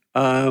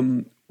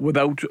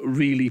without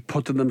really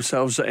putting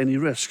themselves at any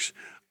risks.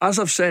 As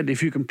I've said,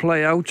 if you can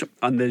play out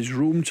and there's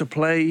room to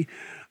play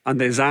and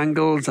there's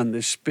angles and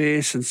there's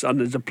space and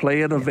there's a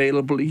player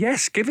available,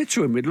 yes, give it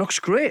to him. It looks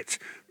great.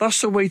 That's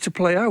the way to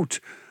play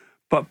out.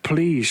 But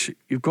please,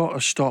 you've got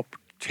to stop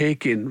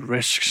taking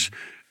risks.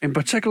 In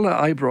particular,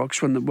 Ibrox,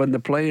 when the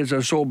players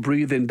are so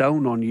breathing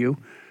down on you.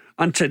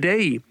 And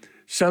today,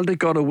 Celtic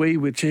got away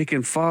with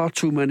taking far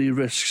too many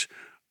risks.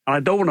 And I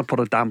don't want to put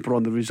a damper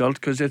on the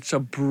result, because it's a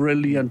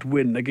brilliant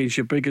win against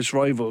your biggest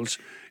rivals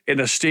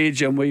in a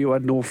stadium where you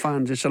had no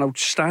fans. It's an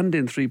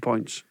outstanding 3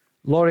 points.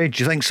 Laurie,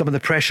 do you think some of the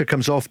pressure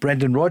comes off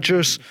Brendan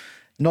Rodgers,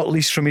 not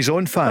least from his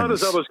own As far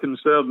fans? as I was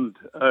concerned,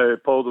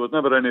 Paul, there was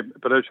never any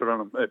pressure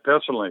on him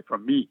personally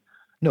from me.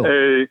 No.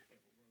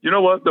 You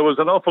know what? There was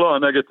an awful lot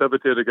of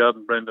negativity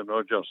regarding Brendan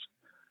Rodgers.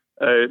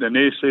 The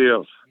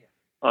naysayers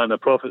and the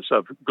prophets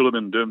of gloom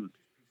and doom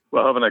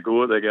were having a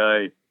go at the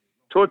guy.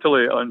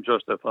 Totally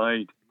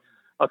unjustified.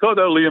 I thought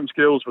that Liam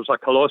Scales was a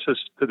colossus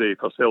today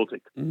for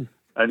Celtic.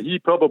 And he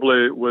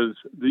probably was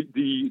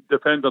the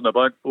defender on the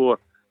back four.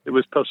 It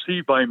was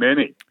perceived by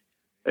many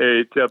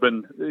to have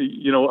been,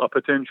 a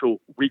potential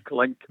weak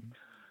link.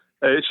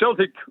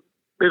 Celtic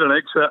made an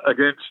exit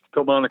against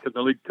Kilmarnock in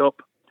the League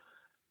Cup.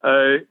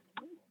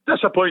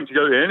 Disappointing to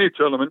go to any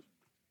tournament.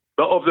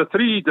 But of the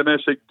three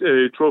domestic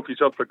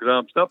trophies up for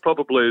grabs, that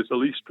probably is the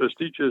least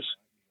prestigious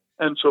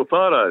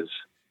insofar as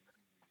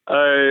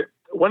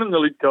winning the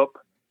League Cup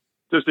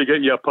just to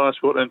get you a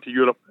passport into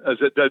Europe, as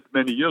it did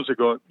many years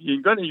ago. You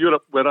can go into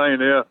Europe with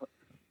Ryanair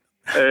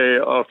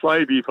or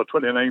Flybe for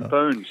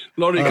 £29.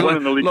 Laurie,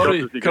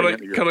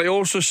 can I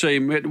also say,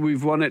 mate,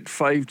 we've won it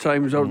 5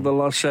 times out of the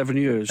last 7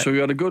 years, so we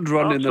had a good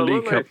run in the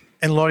League Cup.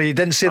 And Laurie, you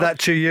didn't say that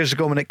 2 years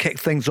ago when it kicked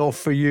things off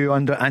for you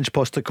under Ange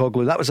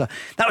Postecoglou. That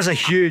was a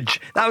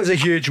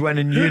huge win,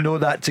 and you know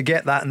that, to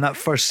get that in that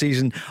first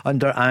season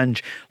under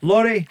Ange.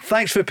 Laurie,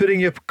 thanks for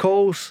putting your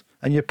calls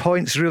and your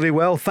points really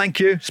well. Thank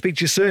you. Speak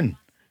to you soon.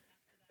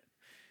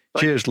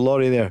 Cheers,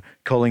 Laurie there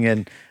calling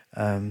in.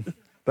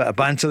 Bit of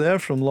banter there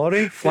from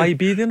Laurie.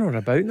 Flybe, they're not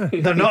about now.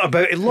 They're not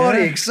about it,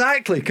 Laurie.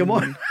 Exactly. Come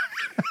on.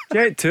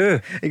 Jet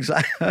 2.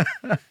 Exactly.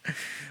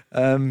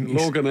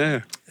 Logan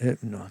Air.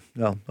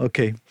 No.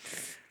 Okay.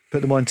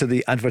 Put them onto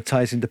the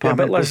advertising Yeah,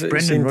 department. but listen,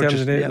 Brendan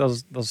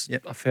Rodgers, there's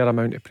a fair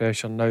amount of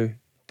pressure now.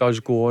 Does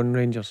go on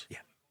Rangers. Yeah.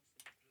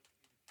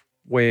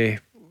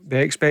 Where the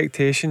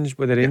expectations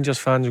with the Rangers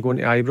fans going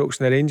to Ibrox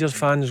and the Rangers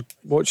fans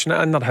watching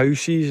it in their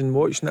houses and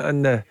watching it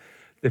in the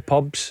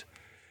pubs.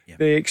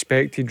 They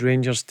expected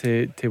Rangers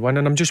to win,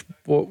 and I'm just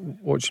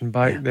watching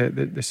back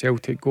the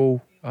Celtic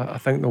goal. I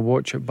think they'll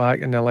watch it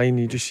back in the line.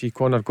 You just see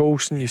Connor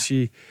Golson.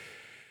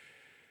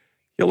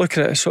 You look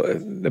at it, so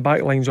the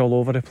back line's all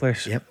over the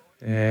place.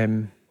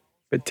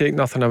 But take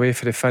nothing away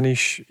for the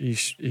finish.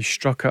 He's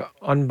struck it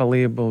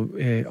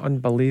unbelievably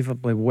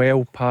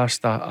well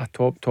past a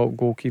top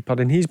goalkeeper,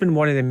 and he's been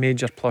one of the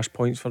major plus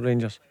points for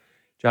Rangers.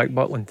 Jack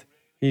Butland.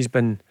 He's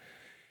been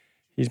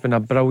a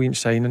brilliant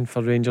signing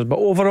for Rangers, but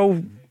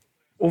overall,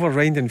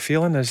 overriding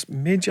feeling is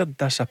major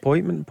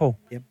disappointment, Paul.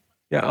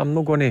 Yeah, I'm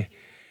not going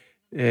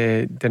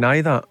to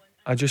deny that.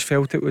 I just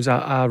felt it was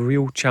a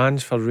real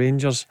chance for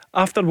Rangers.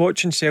 After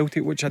watching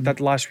Celtic, which I did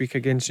last week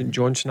against St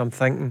Johnstone, I'm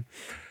thinking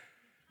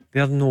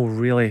they're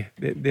not at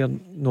it. They're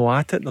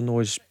not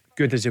as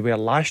good as they were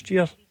last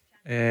year.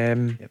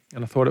 And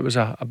I thought it was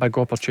a big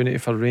opportunity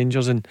for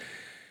Rangers. And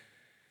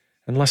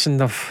listen,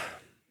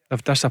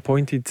 they've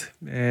disappointed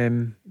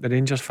the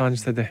Rangers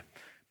fans today.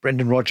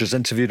 Brendan Rodgers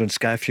interviewed on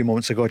Sky a few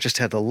moments ago. I just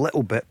heard a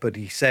little bit, but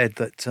he said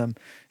that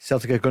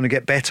Celtic are going to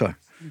get better.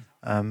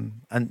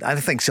 And I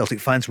think Celtic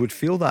fans would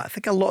feel that. I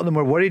think a lot of them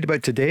were worried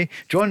about today.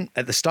 John,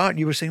 at the start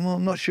you were saying, well,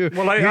 I'm not sure.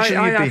 Well, I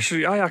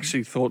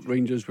actually thought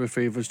Rangers were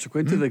favourites to go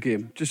into the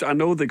game. I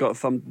know they got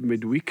thumped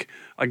midweek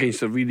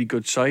against a really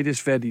good side.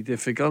 It's very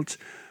difficult.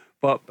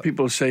 But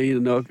people say,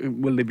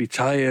 will they be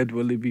tired?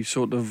 Will it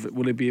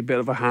be a bit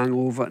of a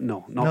hangover?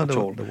 No, not at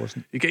all. There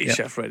wasn't. You get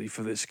yourself ready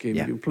for this game.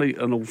 You can play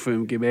an Old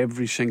Firm game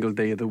every single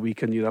day of the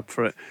week and you're up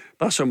for it.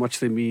 That's how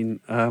much they mean.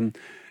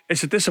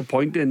 It's a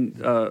disappointing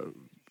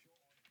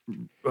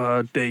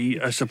day,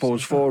 I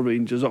suppose, for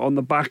Rangers on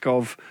the back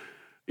of,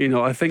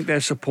 I think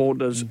their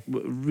supporters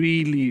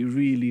really,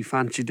 really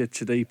fancied it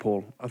today,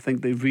 Paul. I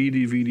think they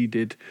really, really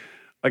did.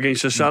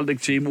 Against a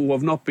Celtic team who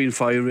have not been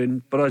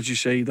firing, but as you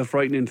say, the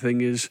frightening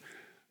thing is,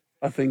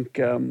 I think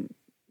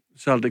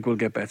Celtic will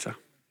get better.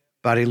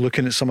 Barry,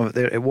 looking at some of it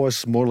there, it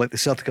was more like the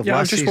Celtic of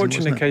last season. I was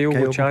just watching the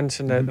Kyogo chance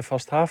in the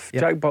first half.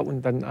 Jack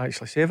Butland didn't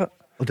actually save it.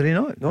 Oh, did he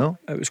not? No.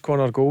 It was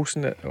Connor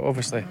Golson that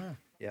obviously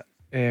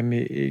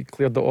he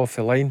cleared it off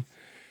the line.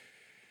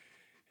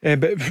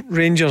 But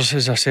Rangers,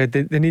 as I said,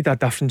 they need a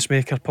difference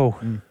maker, Paul,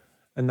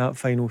 in that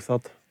final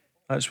third.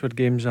 That's where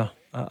games are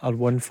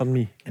won for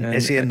me. And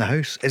is he in the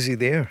house? Is he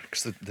there?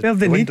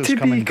 They need to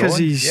be, because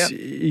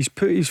he's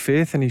put his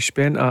faith and he's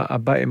spent a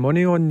bit of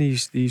money on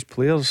these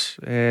players.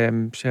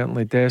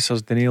 Certainly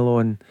Dessers, Danilo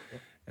and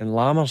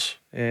Lammers,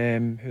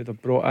 who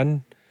they've brought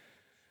in.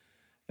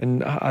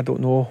 And I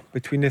don't know,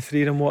 between the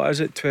three of them, what is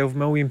it, £12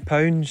 million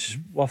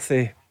worth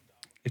of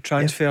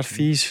transfer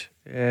fees.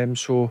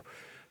 So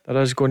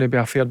there is going to be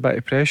a fair bit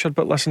of pressure.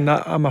 But listen,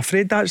 I'm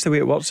afraid that's the way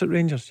it works at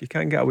Rangers. You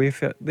can't get away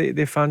from it.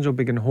 The fans will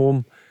be going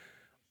home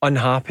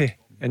unhappy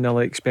and they'll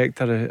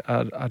expect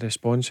a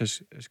response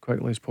as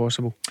quickly as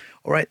possible.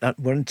 All right,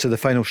 we're into the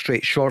final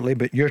straight shortly,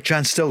 but your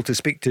chance still to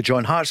speak to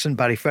John Hartson,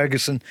 Barry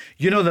Ferguson.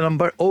 You know the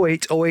number,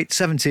 0808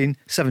 17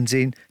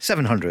 17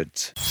 700.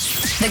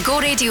 The Go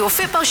Radio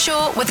Football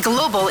Show with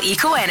Global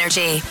Eco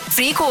Energy.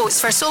 Free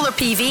quotes for solar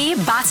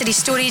PV, battery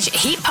storage,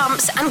 heat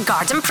pumps and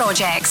garden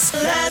projects.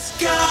 Let's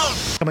go!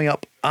 Coming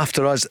up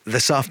after us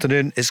this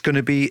afternoon is going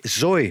to be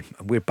Zoe.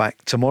 We're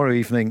back tomorrow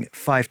evening,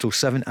 5 till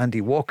 7.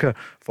 Andy Walker,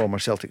 former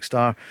Celtic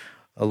star,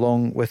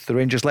 along with the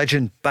Rangers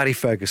legend Barry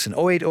Ferguson.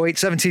 0808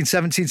 17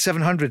 17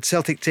 700.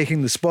 Celtic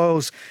taking the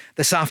spoils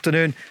this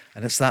afternoon,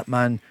 and it's that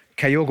man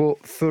Kyogo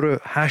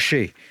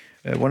Furuhashi,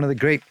 one of the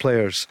great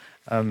players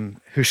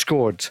who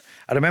scored.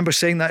 I remember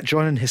saying that,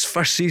 John, in his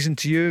first season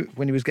to you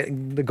when he was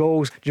getting the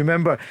goals. Do you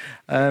remember?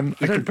 I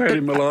compared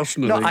him with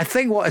Larson. No, I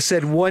think what I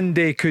said, one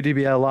day could he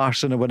be a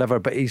Larson or whatever,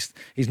 but he's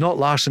not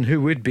Larson.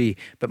 Who would be?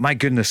 But my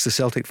goodness, the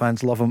Celtic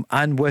fans love him,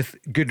 and with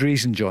good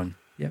reason, John.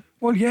 Yeah.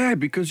 Well, yeah,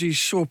 because he's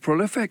so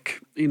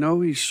prolific. You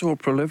know, he's so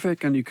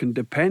prolific, and you can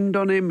depend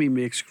on him. He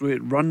makes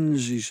great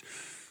runs.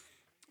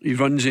 He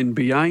runs in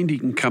behind. He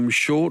can come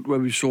short, where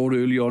we saw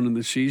early on in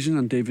the season,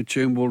 and David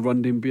Turnbull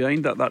run in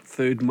behind, that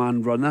third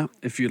man runner,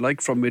 if you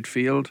like, from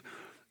midfield.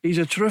 He's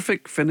a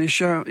terrific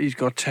finisher. He's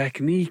got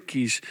technique.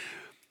 He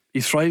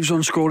thrives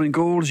on scoring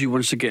goals. He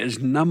wants to get his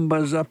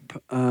numbers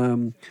up.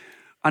 And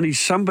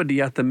he's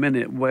somebody at the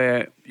minute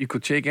where you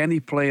could take any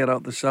player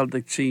out the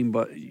Celtic team,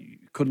 but you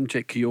couldn't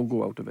take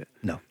Kyogo out of it.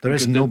 No, there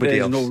is nobody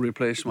else. There's no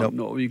replacement.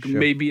 Nope. No, you can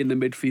maybe in the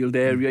midfield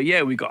area.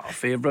 Yeah, we got our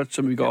favourites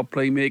and we got our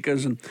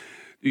playmakers, and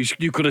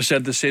you could have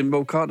said the same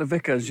about Carter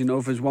Vickers. You know,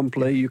 if there's one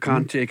player you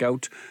can't take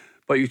out,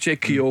 but you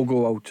take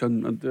Kyogo out,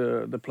 and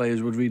the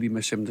players would really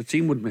miss him. The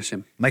team would miss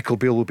him. Michael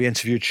Beale will be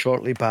interviewed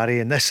shortly, Barry,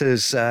 and this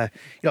is,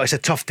 it's a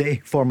tough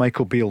day for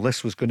Michael Beale.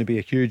 This was going to be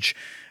a huge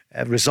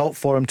result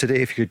for him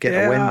today if he could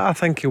get a win. I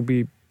think he'll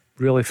be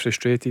really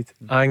frustrated,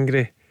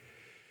 angry.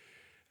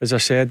 As I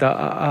said,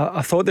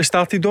 I thought they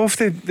started off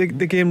the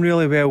game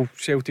really well.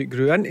 Celtic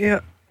grew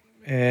into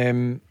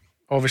it.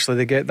 Obviously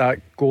they get that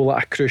goal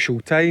at a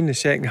crucial time. The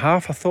second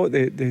half, I thought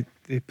they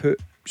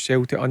put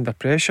Celtic under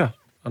pressure.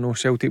 I know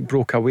Celtic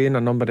broke away on a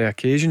number of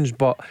occasions,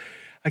 but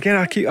again,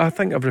 I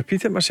think I've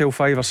repeated myself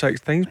 5 or 6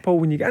 times, Paul.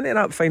 When you get into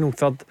that final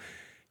third,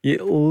 you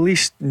at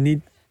least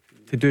need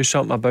to do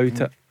something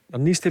about it. There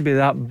needs to be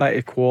that bit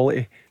of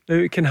quality. Now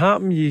it can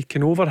happen. You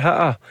can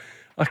overhit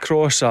a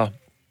cross, a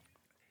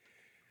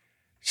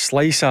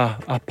slice,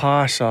 a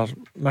pass, or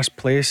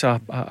misplace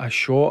a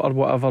shot or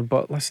whatever.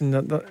 But listen,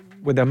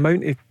 with the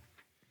amount of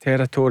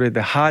territory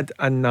they had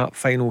in that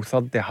final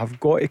third, they have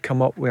got to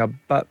come up with a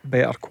bit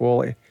better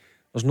quality.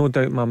 There's no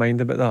doubt in my mind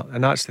about that,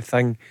 and that's the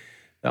thing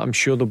that I'm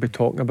sure they'll be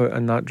talking about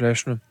in that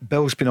dressing room.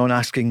 Bill's been on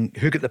asking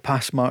who got the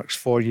pass marks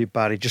for you,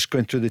 Barry, just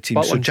going through the team.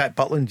 Butland. So Jack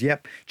Butland,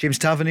 yep. James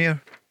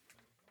Tavernier.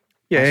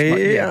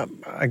 Yeah.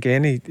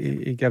 Again,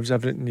 he gives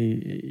everything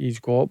he's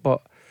got,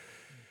 but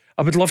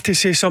I would love to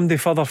say somebody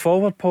further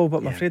forward, Paul, but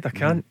I'm afraid I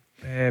can't.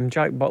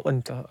 Jack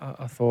Butland,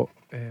 I thought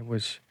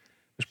was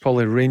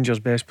probably Rangers'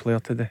 best player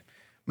today.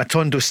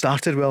 Matondo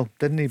started well,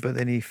 didn't he? But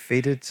then he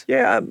faded.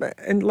 Yeah,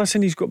 and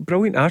listen, he's got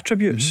brilliant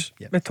attributes.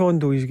 Yep.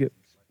 Matondo, he's got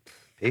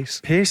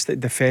pace that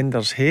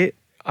defenders hate.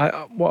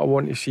 What I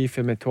want to see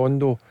from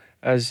Matondo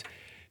is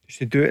just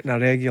to do it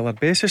on a regular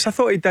basis. I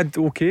thought he did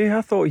okay.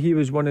 I thought he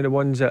was one of the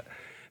ones that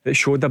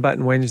showed a bit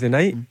on Wednesday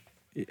night,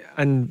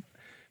 and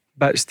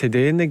bits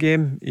today in the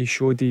game. He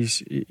showed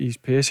his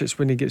pace. It's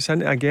when he gets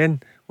into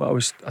again what I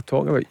was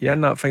talking about. Yeah,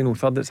 in that final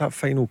third, it's that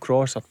final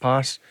cross or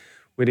pass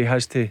where he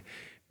has to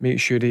make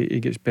sure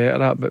he gets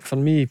better at. But for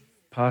me,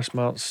 pass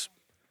marks,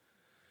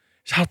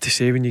 it's hard to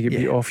say when you get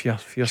beat off your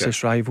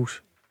fiercest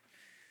rivals.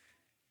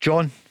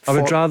 John, I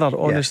would rather,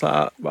 honestly,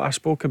 I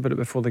spoke about it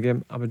before the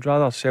game, I would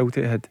rather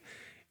Celtic had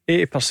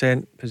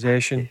 80%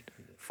 possession,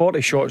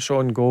 40 shots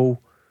on goal.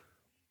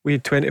 We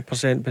had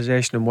 20%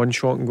 possession and 1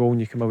 shot on goal,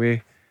 and you come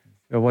away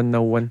with a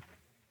 1-0 win,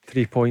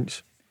 3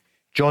 points.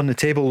 John, the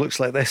table looks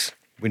like this.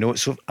 We know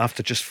it's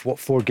after just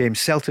 4 games.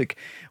 Celtic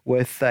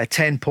with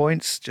 10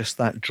 points, just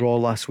that draw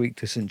last week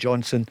to St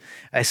Johnstone.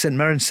 St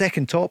Mirren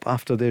second top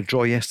after their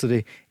draw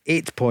yesterday,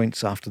 8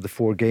 points after the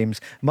 4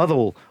 games.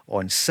 Motherwell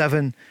on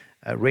 7,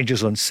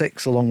 Rangers on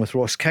 6, along with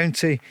Ross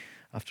County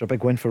after a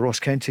big win for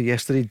Ross County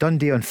yesterday.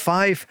 Dundee on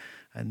 5,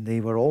 and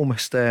they were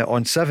almost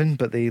on 7,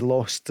 but they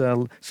lost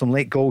some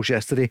late goals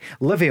yesterday.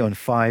 Livy on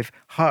 5,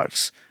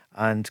 Hearts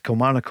and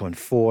Kilmarnock on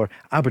 4,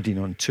 Aberdeen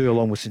on 2,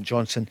 along with St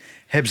Johnstone.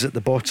 Hibs at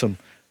the bottom,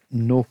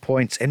 no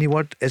points. Any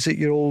word? Is it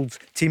your old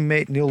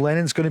teammate Neil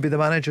Lennon's going to be the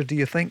manager, do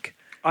you think?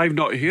 I've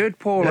not heard,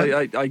 Paul.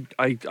 Yeah.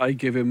 I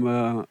give him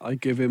a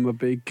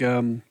big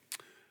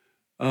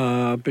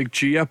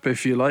G up,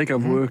 if you like.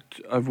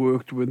 I've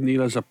worked with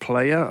Neil as a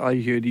player. I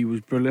heard he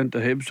was brilliant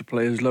at Hibs. The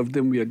players loved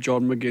him. We had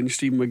John McGinn,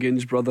 Stephen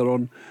McGinn's brother,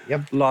 on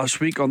last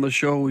week on the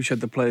show. He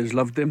said the players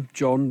loved him.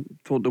 John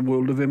thought the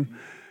world of him.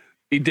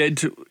 He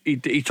did.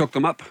 He took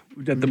them up.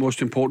 He did the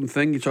most important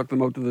thing. He took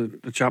them out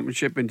of the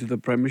Championship into the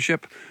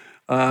Premiership.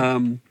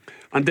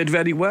 And did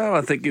very well.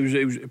 I think it was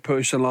a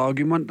personal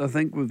argument, I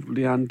think, with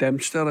Leanne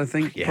Dempster. I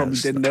think probably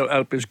didn't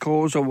help his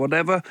cause or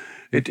whatever.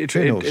 It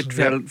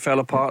fell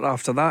apart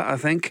after that, I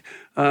think.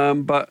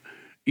 But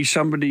he's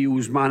somebody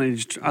who's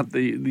managed at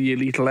the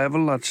elite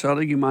level at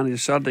Celtic. He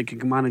managed Celtic. He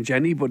can manage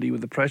anybody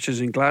with the pressures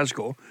in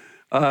Glasgow.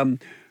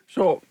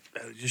 So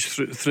just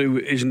threw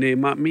his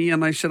name at me,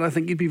 and I said I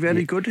think he'd be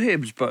very good,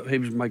 Hibs, but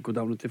Hibs might go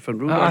down a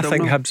different route. I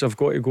think Hibs have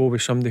got to go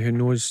with somebody who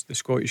knows the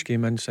Scottish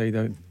game inside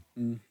out.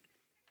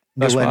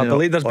 That's what I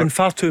believe. There's been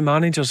far too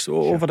managers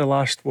over the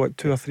last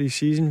 2 or 3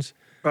 seasons.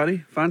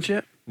 Barry, fancy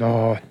it?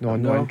 No.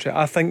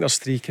 I think there's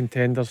 3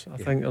 contenders. I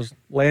think there's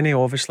Lenny,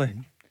 obviously.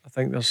 I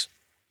think there's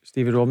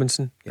Stevie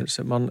Robinson at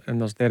St Mirren,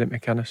 and there's Derek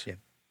McInnes.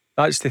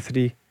 That's the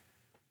 3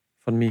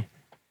 for me.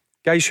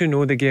 Guys who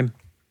know the game,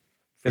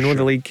 they know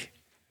the league.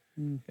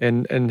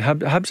 And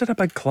Hibs are a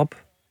big club.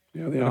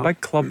 Yeah, they're a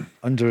big club.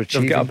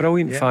 Underachieving. They've got a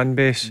brilliant fan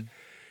base.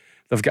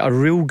 They've got a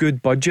real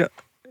good budget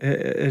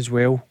as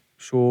well.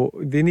 So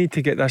they need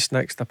to get this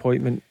next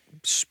appointment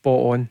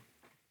spot on.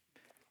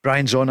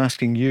 Brian's on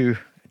asking you,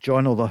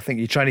 John, although I think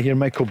you're trying to hear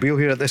Michael Beale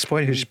here at this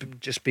point, who's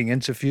just being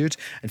interviewed.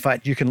 In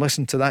fact, you can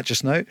listen to that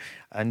just now.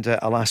 And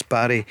I'll ask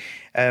Barry.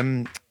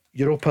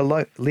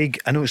 Europa League,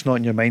 I know it's not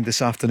in your mind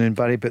this afternoon,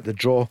 Barry, but the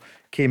draw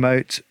came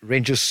out.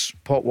 Rangers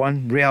pot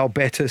 1, Real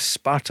Betis,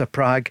 Sparta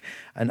Prague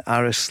and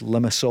Aris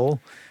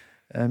Limassol.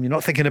 You're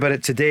not thinking about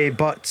it today,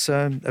 but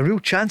a real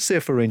chance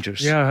there for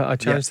Rangers. Yeah, a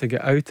chance to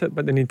get out it,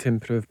 but they need to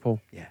improve,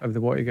 Paul, if they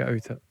want to get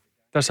out it.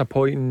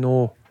 Disappointing,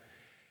 no,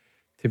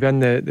 to be in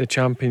the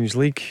Champions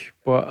League.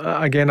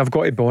 But again, I've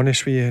got to be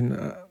honest with you,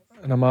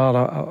 and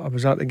I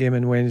was at the game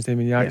on Wednesday.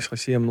 When you actually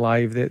see them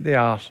live, they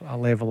are a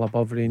level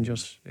above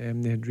Rangers.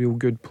 They had real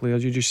good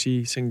players. You just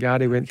see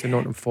Singari went to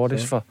Nottingham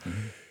Forest for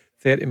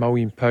 £30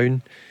 million.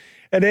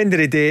 At the end of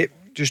the day,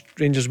 just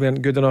Rangers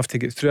weren't good enough to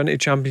get through into the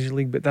Champions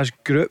League. But this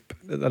group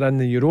that they're in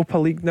the Europa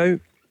League now,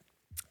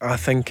 I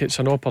think it's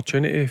an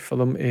opportunity for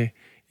them to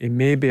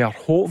maybe or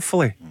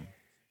hopefully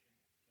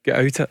get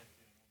out it.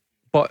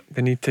 But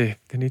they need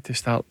to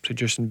start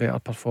producing better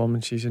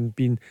performances and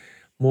being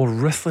more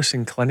ruthless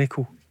and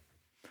clinical.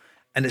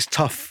 And it's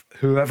tough,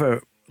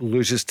 whoever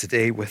loses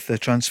today with the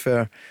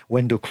transfer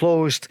window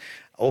closed.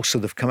 Also,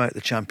 they've come out of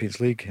the Champions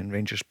League in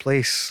Rangers'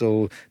 place,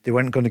 so they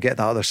weren't going to get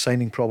that other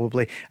signing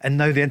probably. And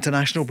now the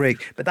international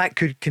break. But that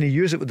can he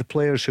use it with the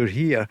players who are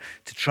here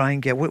to try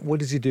and get, what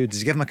does he do?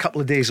 Does he give them a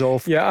couple of days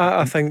off? Yeah,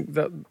 I think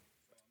that,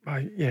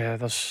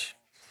 there's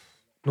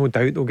no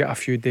doubt they'll get a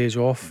few days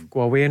off.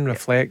 Go away and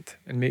reflect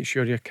and make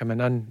sure you're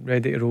coming in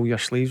ready to roll your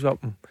sleeves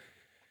up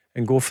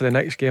and go for the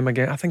next game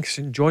again. I think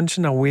St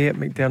Johnstone away at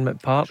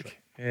McDermott Park.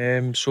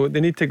 So they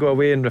need to go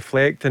away and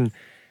reflect and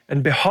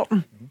be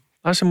hurting.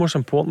 That's the most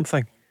important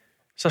thing.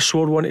 It's a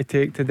sore one to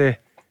take today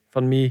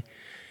for me.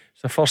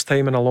 It's the first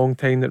time in a long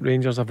time that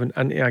Rangers have went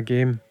into a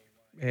game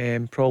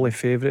probably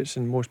favourites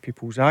in most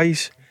people's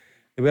eyes.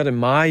 They were in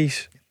my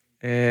eyes.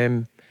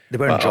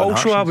 But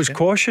also I was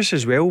cautious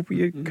as well.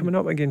 You're coming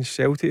up against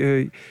Celtic,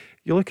 who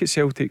you look at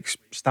Celtic's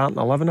starting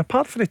 11,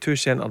 apart from the 2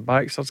 centre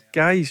backs, there's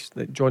guys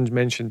that John's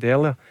mentioned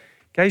earlier,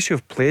 guys who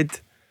have played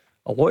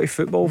a lot of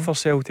football for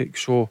Celtic.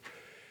 So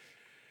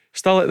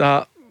still at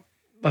that,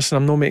 listen,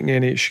 I'm not making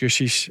any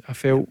excuses. I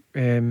felt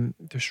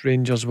just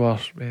Rangers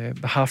they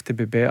have to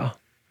be better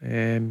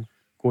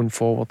going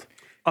forward.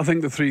 I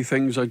think the 3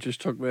 things I just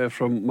took there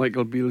from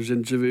Michael Beale's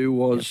interview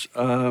was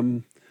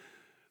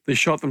they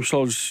shot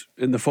themselves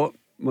in the foot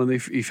when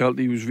he felt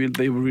they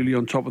were really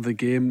on top of the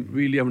game,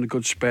 really having a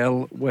good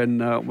spell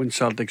when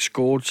Celtic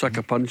scored,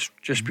 sucker punch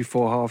just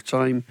before half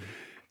time.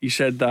 He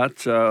said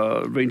that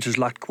Rangers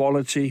lacked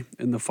quality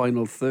in the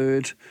final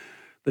third.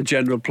 The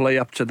general play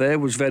up to there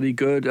was very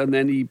good, and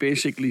then he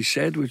basically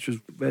said, which was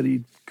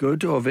very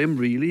good of him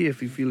really,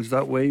 if he feels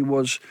that way,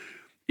 was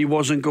he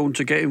wasn't going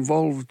to get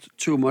involved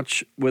too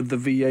much with the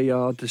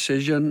VAR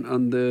decision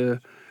and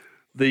the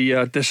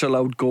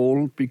disallowed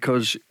goal,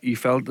 because he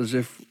felt as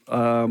if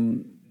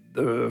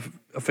the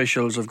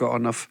officials have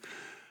got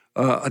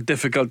a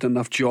difficult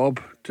enough job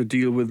to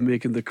deal with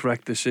making the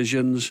correct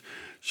decisions.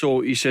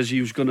 So he says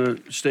he was going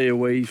to stay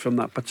away from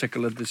that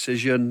particular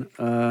decision,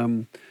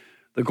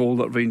 the goal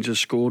that Rangers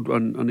scored,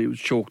 and it was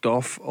choked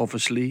off,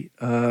 obviously.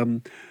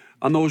 And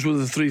those were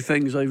the 3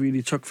 things I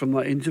really took from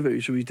that interview.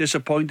 So he's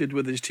disappointed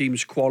with his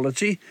team's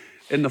quality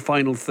in the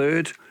final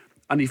third,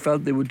 and he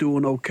felt they were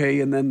doing okay.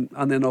 And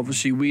then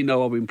obviously we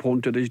know how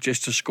important it is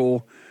just to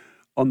score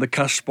on the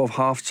cusp of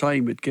half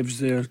time. It gives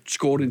the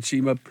scoring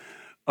team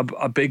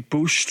a big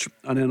boost,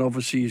 and then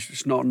obviously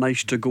it's not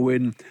nice to go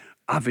in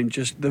having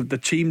just the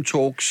team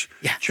talks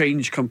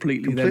change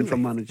completely then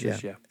from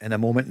managers. In a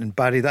moment. And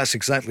Barry, that's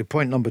exactly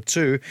point number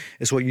 2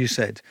 is what you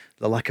said,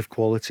 the lack of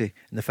quality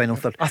in the final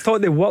third. I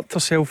thought they worked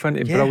themselves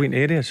into brilliant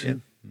areas.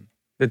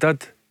 They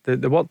did. They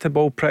worked the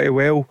ball pretty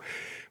well,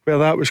 where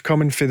that was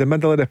coming for the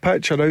middle of the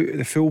pitch or out of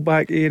the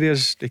full-back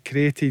areas. They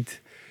created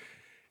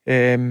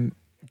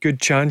good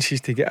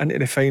chances to get into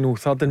the final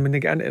third, and when they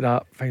get into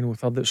that final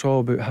third, it's all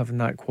about having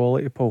that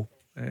quality, Paul,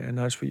 and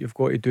that's what you've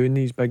got to do in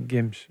these big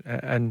games.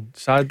 And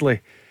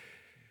sadly,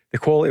 the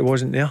quality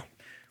wasn't there.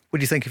 What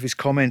do you think of his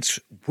comments?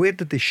 Where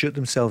did they shoot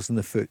themselves in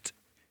the foot,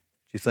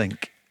 do you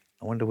think?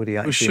 I wonder what he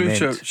actually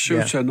meant.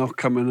 Shooter not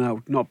coming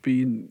out, not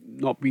being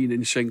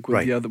in sync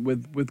with the other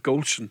with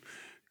Goldson.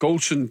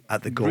 Goldson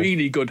at the goal.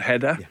 Really good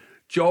header. Yeah.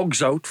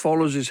 Jogs out,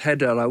 follows his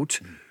header out.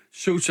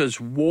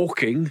 Shooter's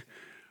walking,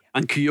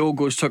 and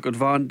Kyogo's took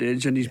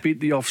advantage, and he's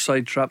beat the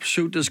offside trap.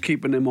 Shooter's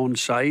keeping him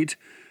onside.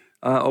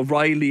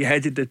 O'Reilly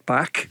headed it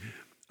back,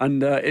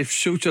 and if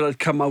Shooter had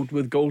come out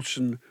with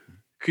Goldson,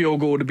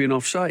 Kyogo would have been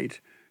offside.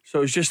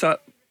 So it's just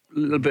that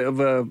little bit of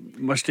a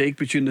mistake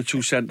between the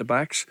two centre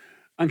backs.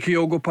 And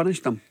Kyogo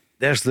punished them.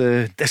 There's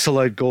the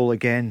disallowed goal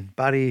again.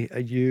 Barry, are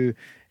you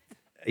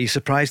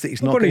surprised that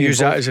he's not going to use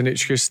that as an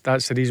excuse?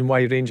 That's the reason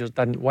why Rangers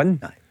didn't win.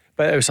 No.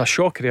 But it was a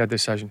shocker of a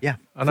decision. Yeah,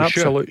 an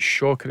absolute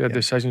shocker of a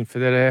decision for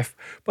the ref.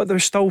 But there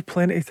was still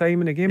plenty of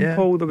time in the game,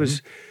 Paul. There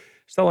was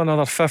still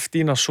another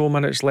 15 or so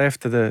minutes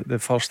left of the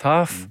first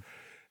half.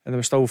 And there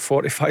was still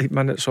 45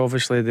 minutes,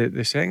 obviously,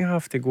 the second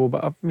half to go.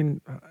 But I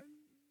mean,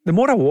 the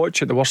more I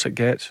watch it, the worse it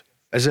gets.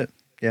 Is it?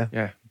 Yeah.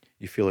 Yeah.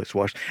 You feel it's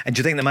worse. And do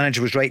you think the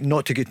manager was right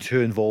not to get too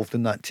involved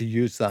in that, to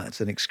use that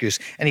as an excuse?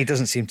 And he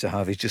doesn't seem to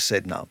have. He's just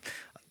said no.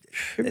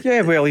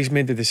 Yeah, well, he's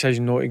made the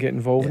decision not to get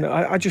involved in it.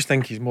 I just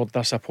think he's more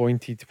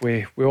disappointed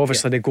with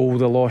obviously the goal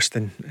they lost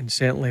and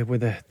certainly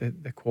with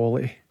the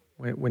quality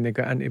when they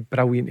got into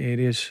brilliant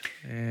areas.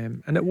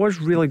 And it was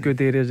really good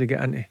areas to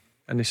get into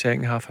in the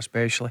second half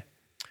especially.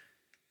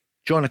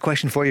 John, a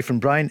question for you from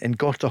Brian in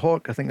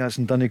Gortahawk, I think that's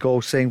in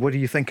Donegal, saying, what do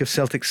you think of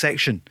Celtic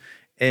section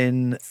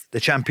in the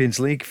Champions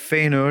League?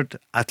 Feyenoord,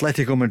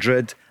 Atletico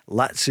Madrid,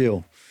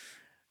 Lazio.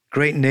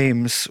 Great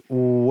names.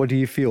 What do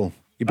you feel?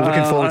 You've been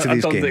looking forward to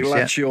these games. I don't think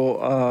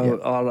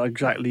Lazio are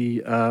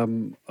exactly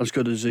as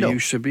good as they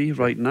used to be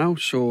right now.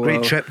 So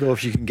great trip though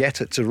if you can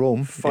get it to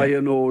Rome.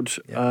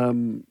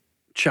 Feyenoord,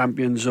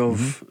 champions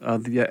of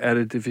the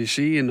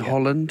Eredivisie in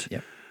Holland.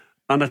 Yeah.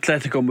 And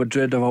Atletico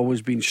Madrid have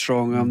always been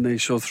strong, haven't they?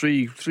 So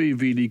three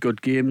really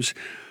good games.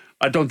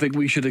 I don't think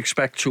we should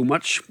expect too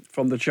much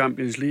from the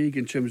Champions League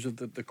in terms of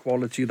the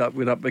quality that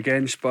we're up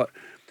against, but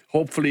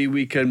hopefully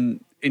we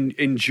can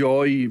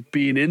enjoy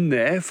being in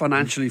there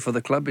financially for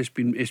the club. It's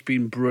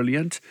been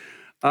brilliant.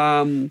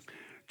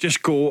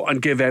 Just go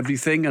and give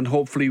everything, and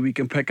hopefully we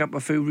can pick up a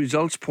few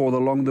results poured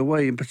along the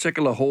way. In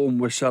particular, home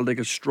where Celtic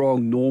is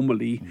strong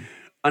normally,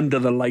 under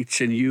the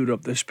lights in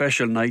Europe, the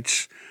special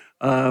nights.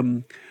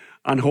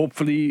 And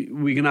hopefully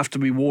we can have to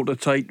be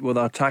watertight with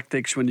our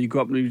tactics when you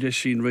go up and you've just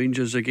seen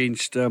Rangers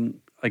against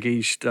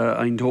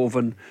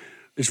Eindhoven.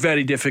 It's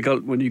very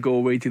difficult when you go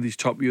away to these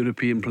top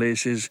European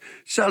places.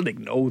 Celtic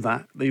know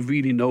that. They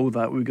really know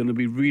that. We're going to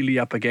be really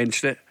up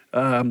against it.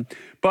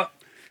 But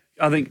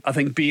I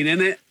think being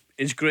in it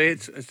is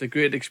great. It's a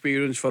great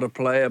experience for a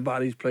player.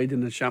 Barry's played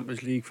in the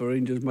Champions League for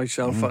Rangers,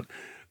 myself. But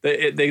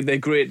they're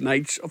great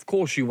nights. Of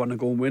course you want to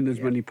go and win as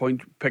many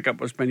points, pick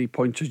up as many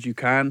points as you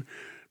can.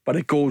 But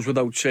it goes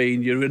without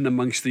saying you're in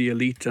amongst the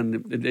elite,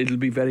 and it'll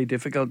be very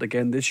difficult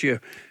again this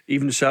year.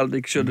 Even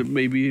Celtic should have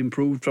maybe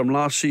improved from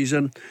last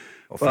season.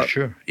 Oh, for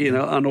sure. You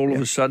know, and all of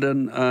a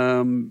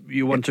sudden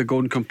you want to go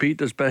and compete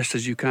as best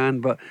as you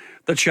can. But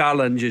the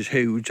challenge is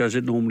huge, as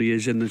it normally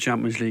is in the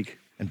Champions League.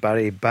 And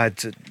Barry,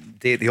 bad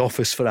day at the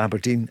office for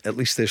Aberdeen. At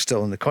least they're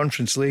still in the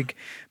Conference League,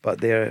 but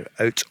they're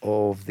out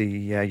of the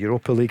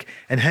Europa League.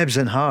 And Hibs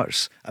and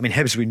Hearts. I mean,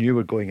 Hibs we knew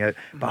were going out,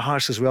 but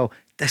Hearts as well.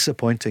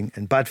 Disappointing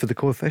and bad for the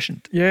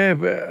coefficient. Yeah,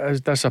 but it's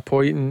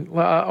disappointing.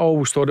 I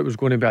always thought it was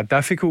going to be a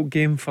difficult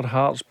game for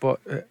Hearts, but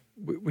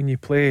when you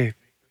play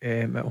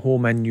at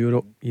home in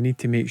Europe, you need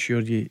to make sure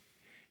you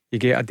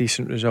get a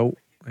decent result,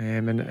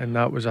 and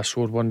that was a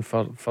sore one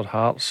for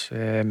Hearts.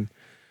 And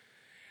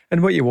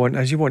what you want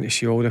is you want to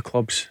see all the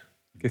clubs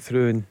go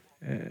through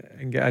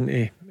and get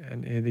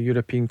into the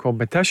European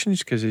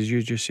competitions, because as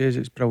you just says,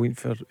 it's brilliant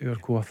for our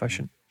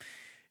coefficient.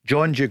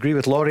 John, do you agree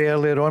with Laurie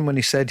earlier on when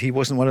he said he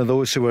wasn't one of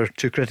those who were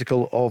too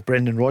critical of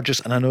Brendan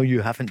Rodgers? And I know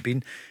you haven't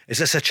been. Is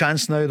this a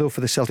chance now, though,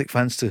 for the Celtic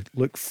fans to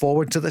look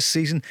forward to this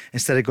season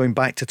instead of going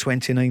back to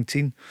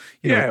 2019?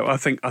 I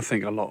think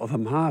a lot of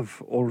them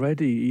have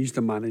already. He's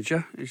the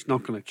manager. It's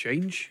not going to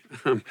change.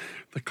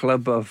 The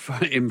club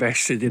have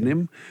invested in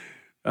him.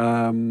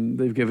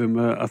 They've given him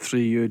a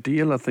 3-year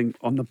deal. I think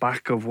on the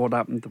back of what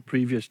happened the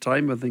previous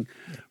time, I think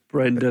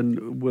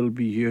Brendan will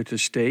be here to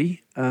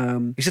stay.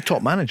 He's a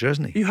top manager,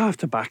 isn't he? You have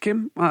to back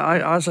him.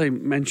 As I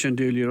mentioned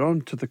earlier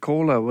on to the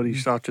caller, when he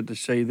started to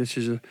say this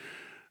is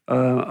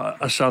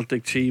a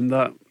Celtic team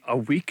that are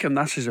weak, and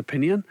that's his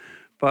opinion.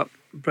 But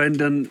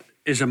Brendan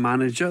is a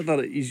manager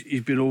that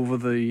he's been over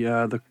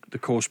the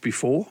course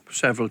before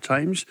several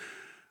times.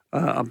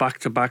 A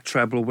back-to-back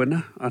treble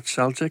winner at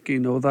Celtic. You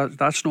know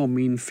that's no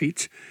mean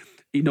feat.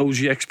 He knows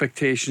the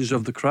expectations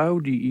of the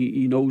crowd.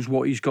 He knows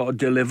what he's got to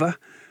deliver.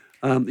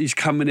 He's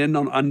coming in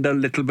under a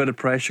little bit of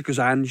pressure because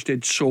Ange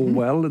did so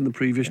well in the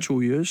previous 2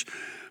 years.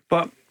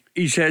 But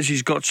he says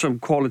he's got some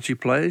quality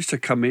players to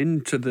come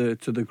in to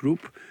the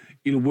group.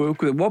 He'll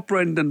work with it. What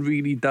Brendan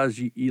really does,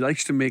 he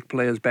likes to make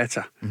players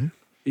better.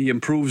 He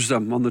improves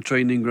them on the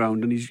training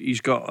ground, and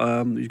he's got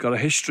a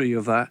history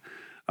of that.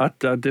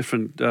 at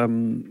different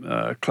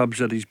clubs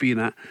that he's been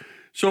at.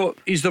 So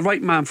he's the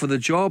right man for the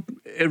job,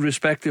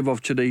 irrespective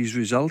of today's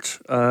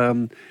result.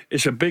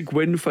 It's a big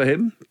win for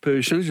him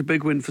personally. It's a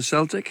big win for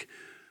Celtic.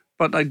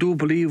 But I do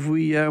believe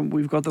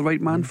we've got the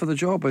right man for the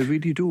job. I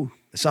really do.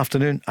 This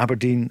afternoon,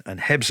 Aberdeen and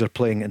Hibs are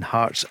playing in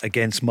Hearts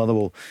against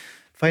Motherwell.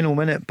 Final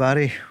minute,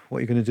 Barry, what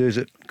are you going to do? Is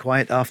it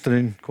quiet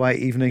afternoon, quiet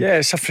evening? Yeah,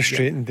 it's a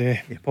frustrating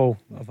day, Paul,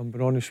 if I'm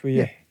being honest with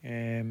you.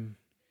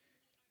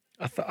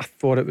 I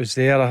thought it was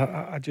there.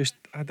 I just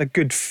had a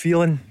good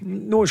feeling.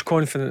 Not as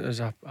confident as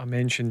I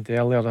mentioned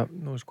earlier.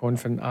 Not as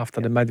confident after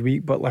the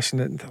midweek. But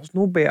listen, there's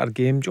no better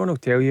game. John will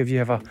tell you, if you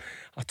have a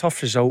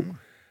tough result, you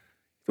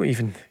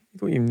don't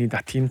even need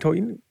a team talk.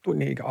 You don't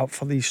need to get up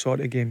for these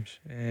sort of games.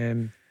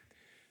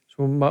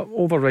 So my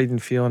overriding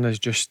feeling is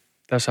just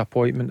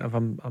disappointment, if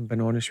I'm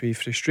being honest with you.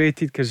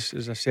 Frustrated because,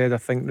 as I said, I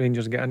think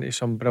Rangers get into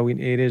some brilliant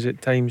areas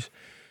at times,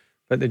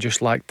 but they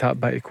just lacked that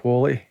bit of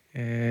quality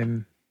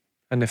in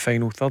the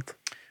final third.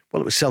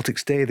 Well, it was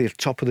Celtic's day. They're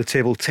top of the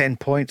table, 10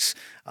 points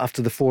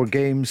after the 4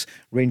 games.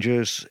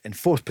 Rangers in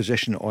 4th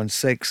position on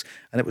 6.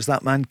 And it was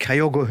that man,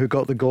 Kyogo, who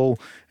got the goal.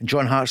 And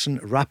John Hartson,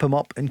 wrap him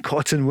up in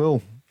cotton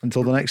wool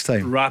until the next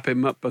time. Wrap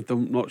him up, but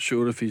I'm not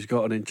sure if he's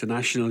got an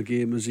international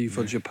game, is he,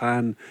 for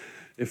Japan?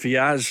 If he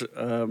has,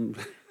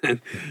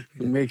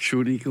 make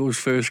sure he goes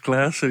first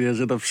class and he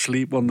has enough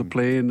sleep on the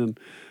plane. And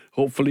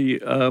hopefully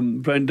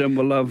Brendan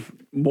will have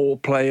more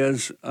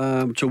players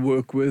to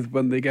work with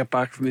when they get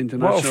back from the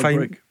international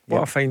break.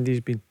 What a find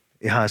he's been.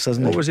 He has,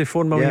 hasn't he? What was he,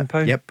 £4 million?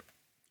 Yep.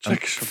 6, I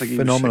think.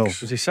 Phenomenal. He was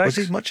 6. Was he 6? Was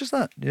he as much as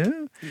that? Yeah.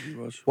 He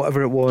was.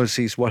 Whatever it was,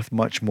 he's worth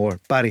much more.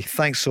 Barry,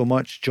 thanks so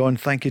much. John,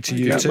 thank you to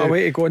you too. My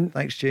way to go on.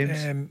 Thanks,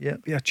 James.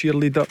 Be a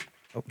cheerleader.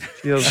 Oh.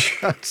 Cheers.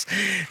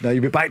 Now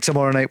you'll be back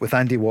tomorrow night with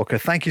Andy Walker.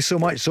 Thank you so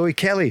much. Zoe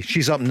Kelly,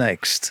 she's up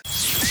next.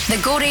 The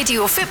Go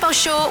Radio Football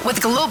Show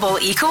with Global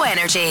Eco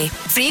Energy.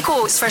 Free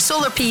quotes for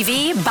solar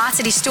PV,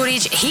 battery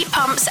storage, heat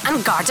pumps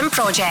and garden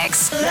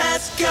projects.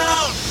 Let's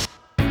go!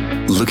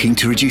 Looking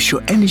to reduce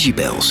your energy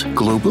bills?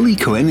 Global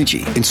Eco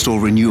Energy install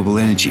renewable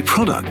energy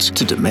products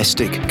to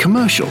domestic,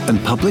 commercial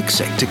and public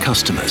sector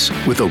customers.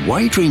 With a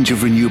wide range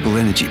of renewable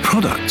energy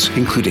products,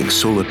 including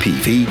solar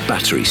PV,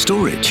 battery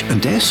storage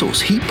and air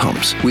source heat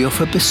pumps, we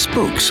offer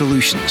bespoke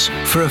solutions.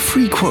 For a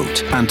free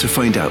quote and to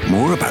find out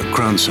more about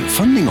grants and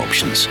funding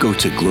options, go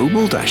to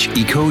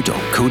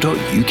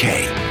global-eco.co.uk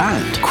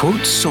and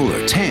quote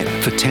Solar 10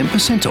 for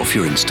 10% off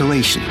your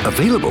installation.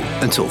 Available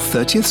until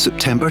 30th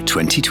September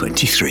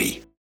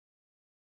 2023.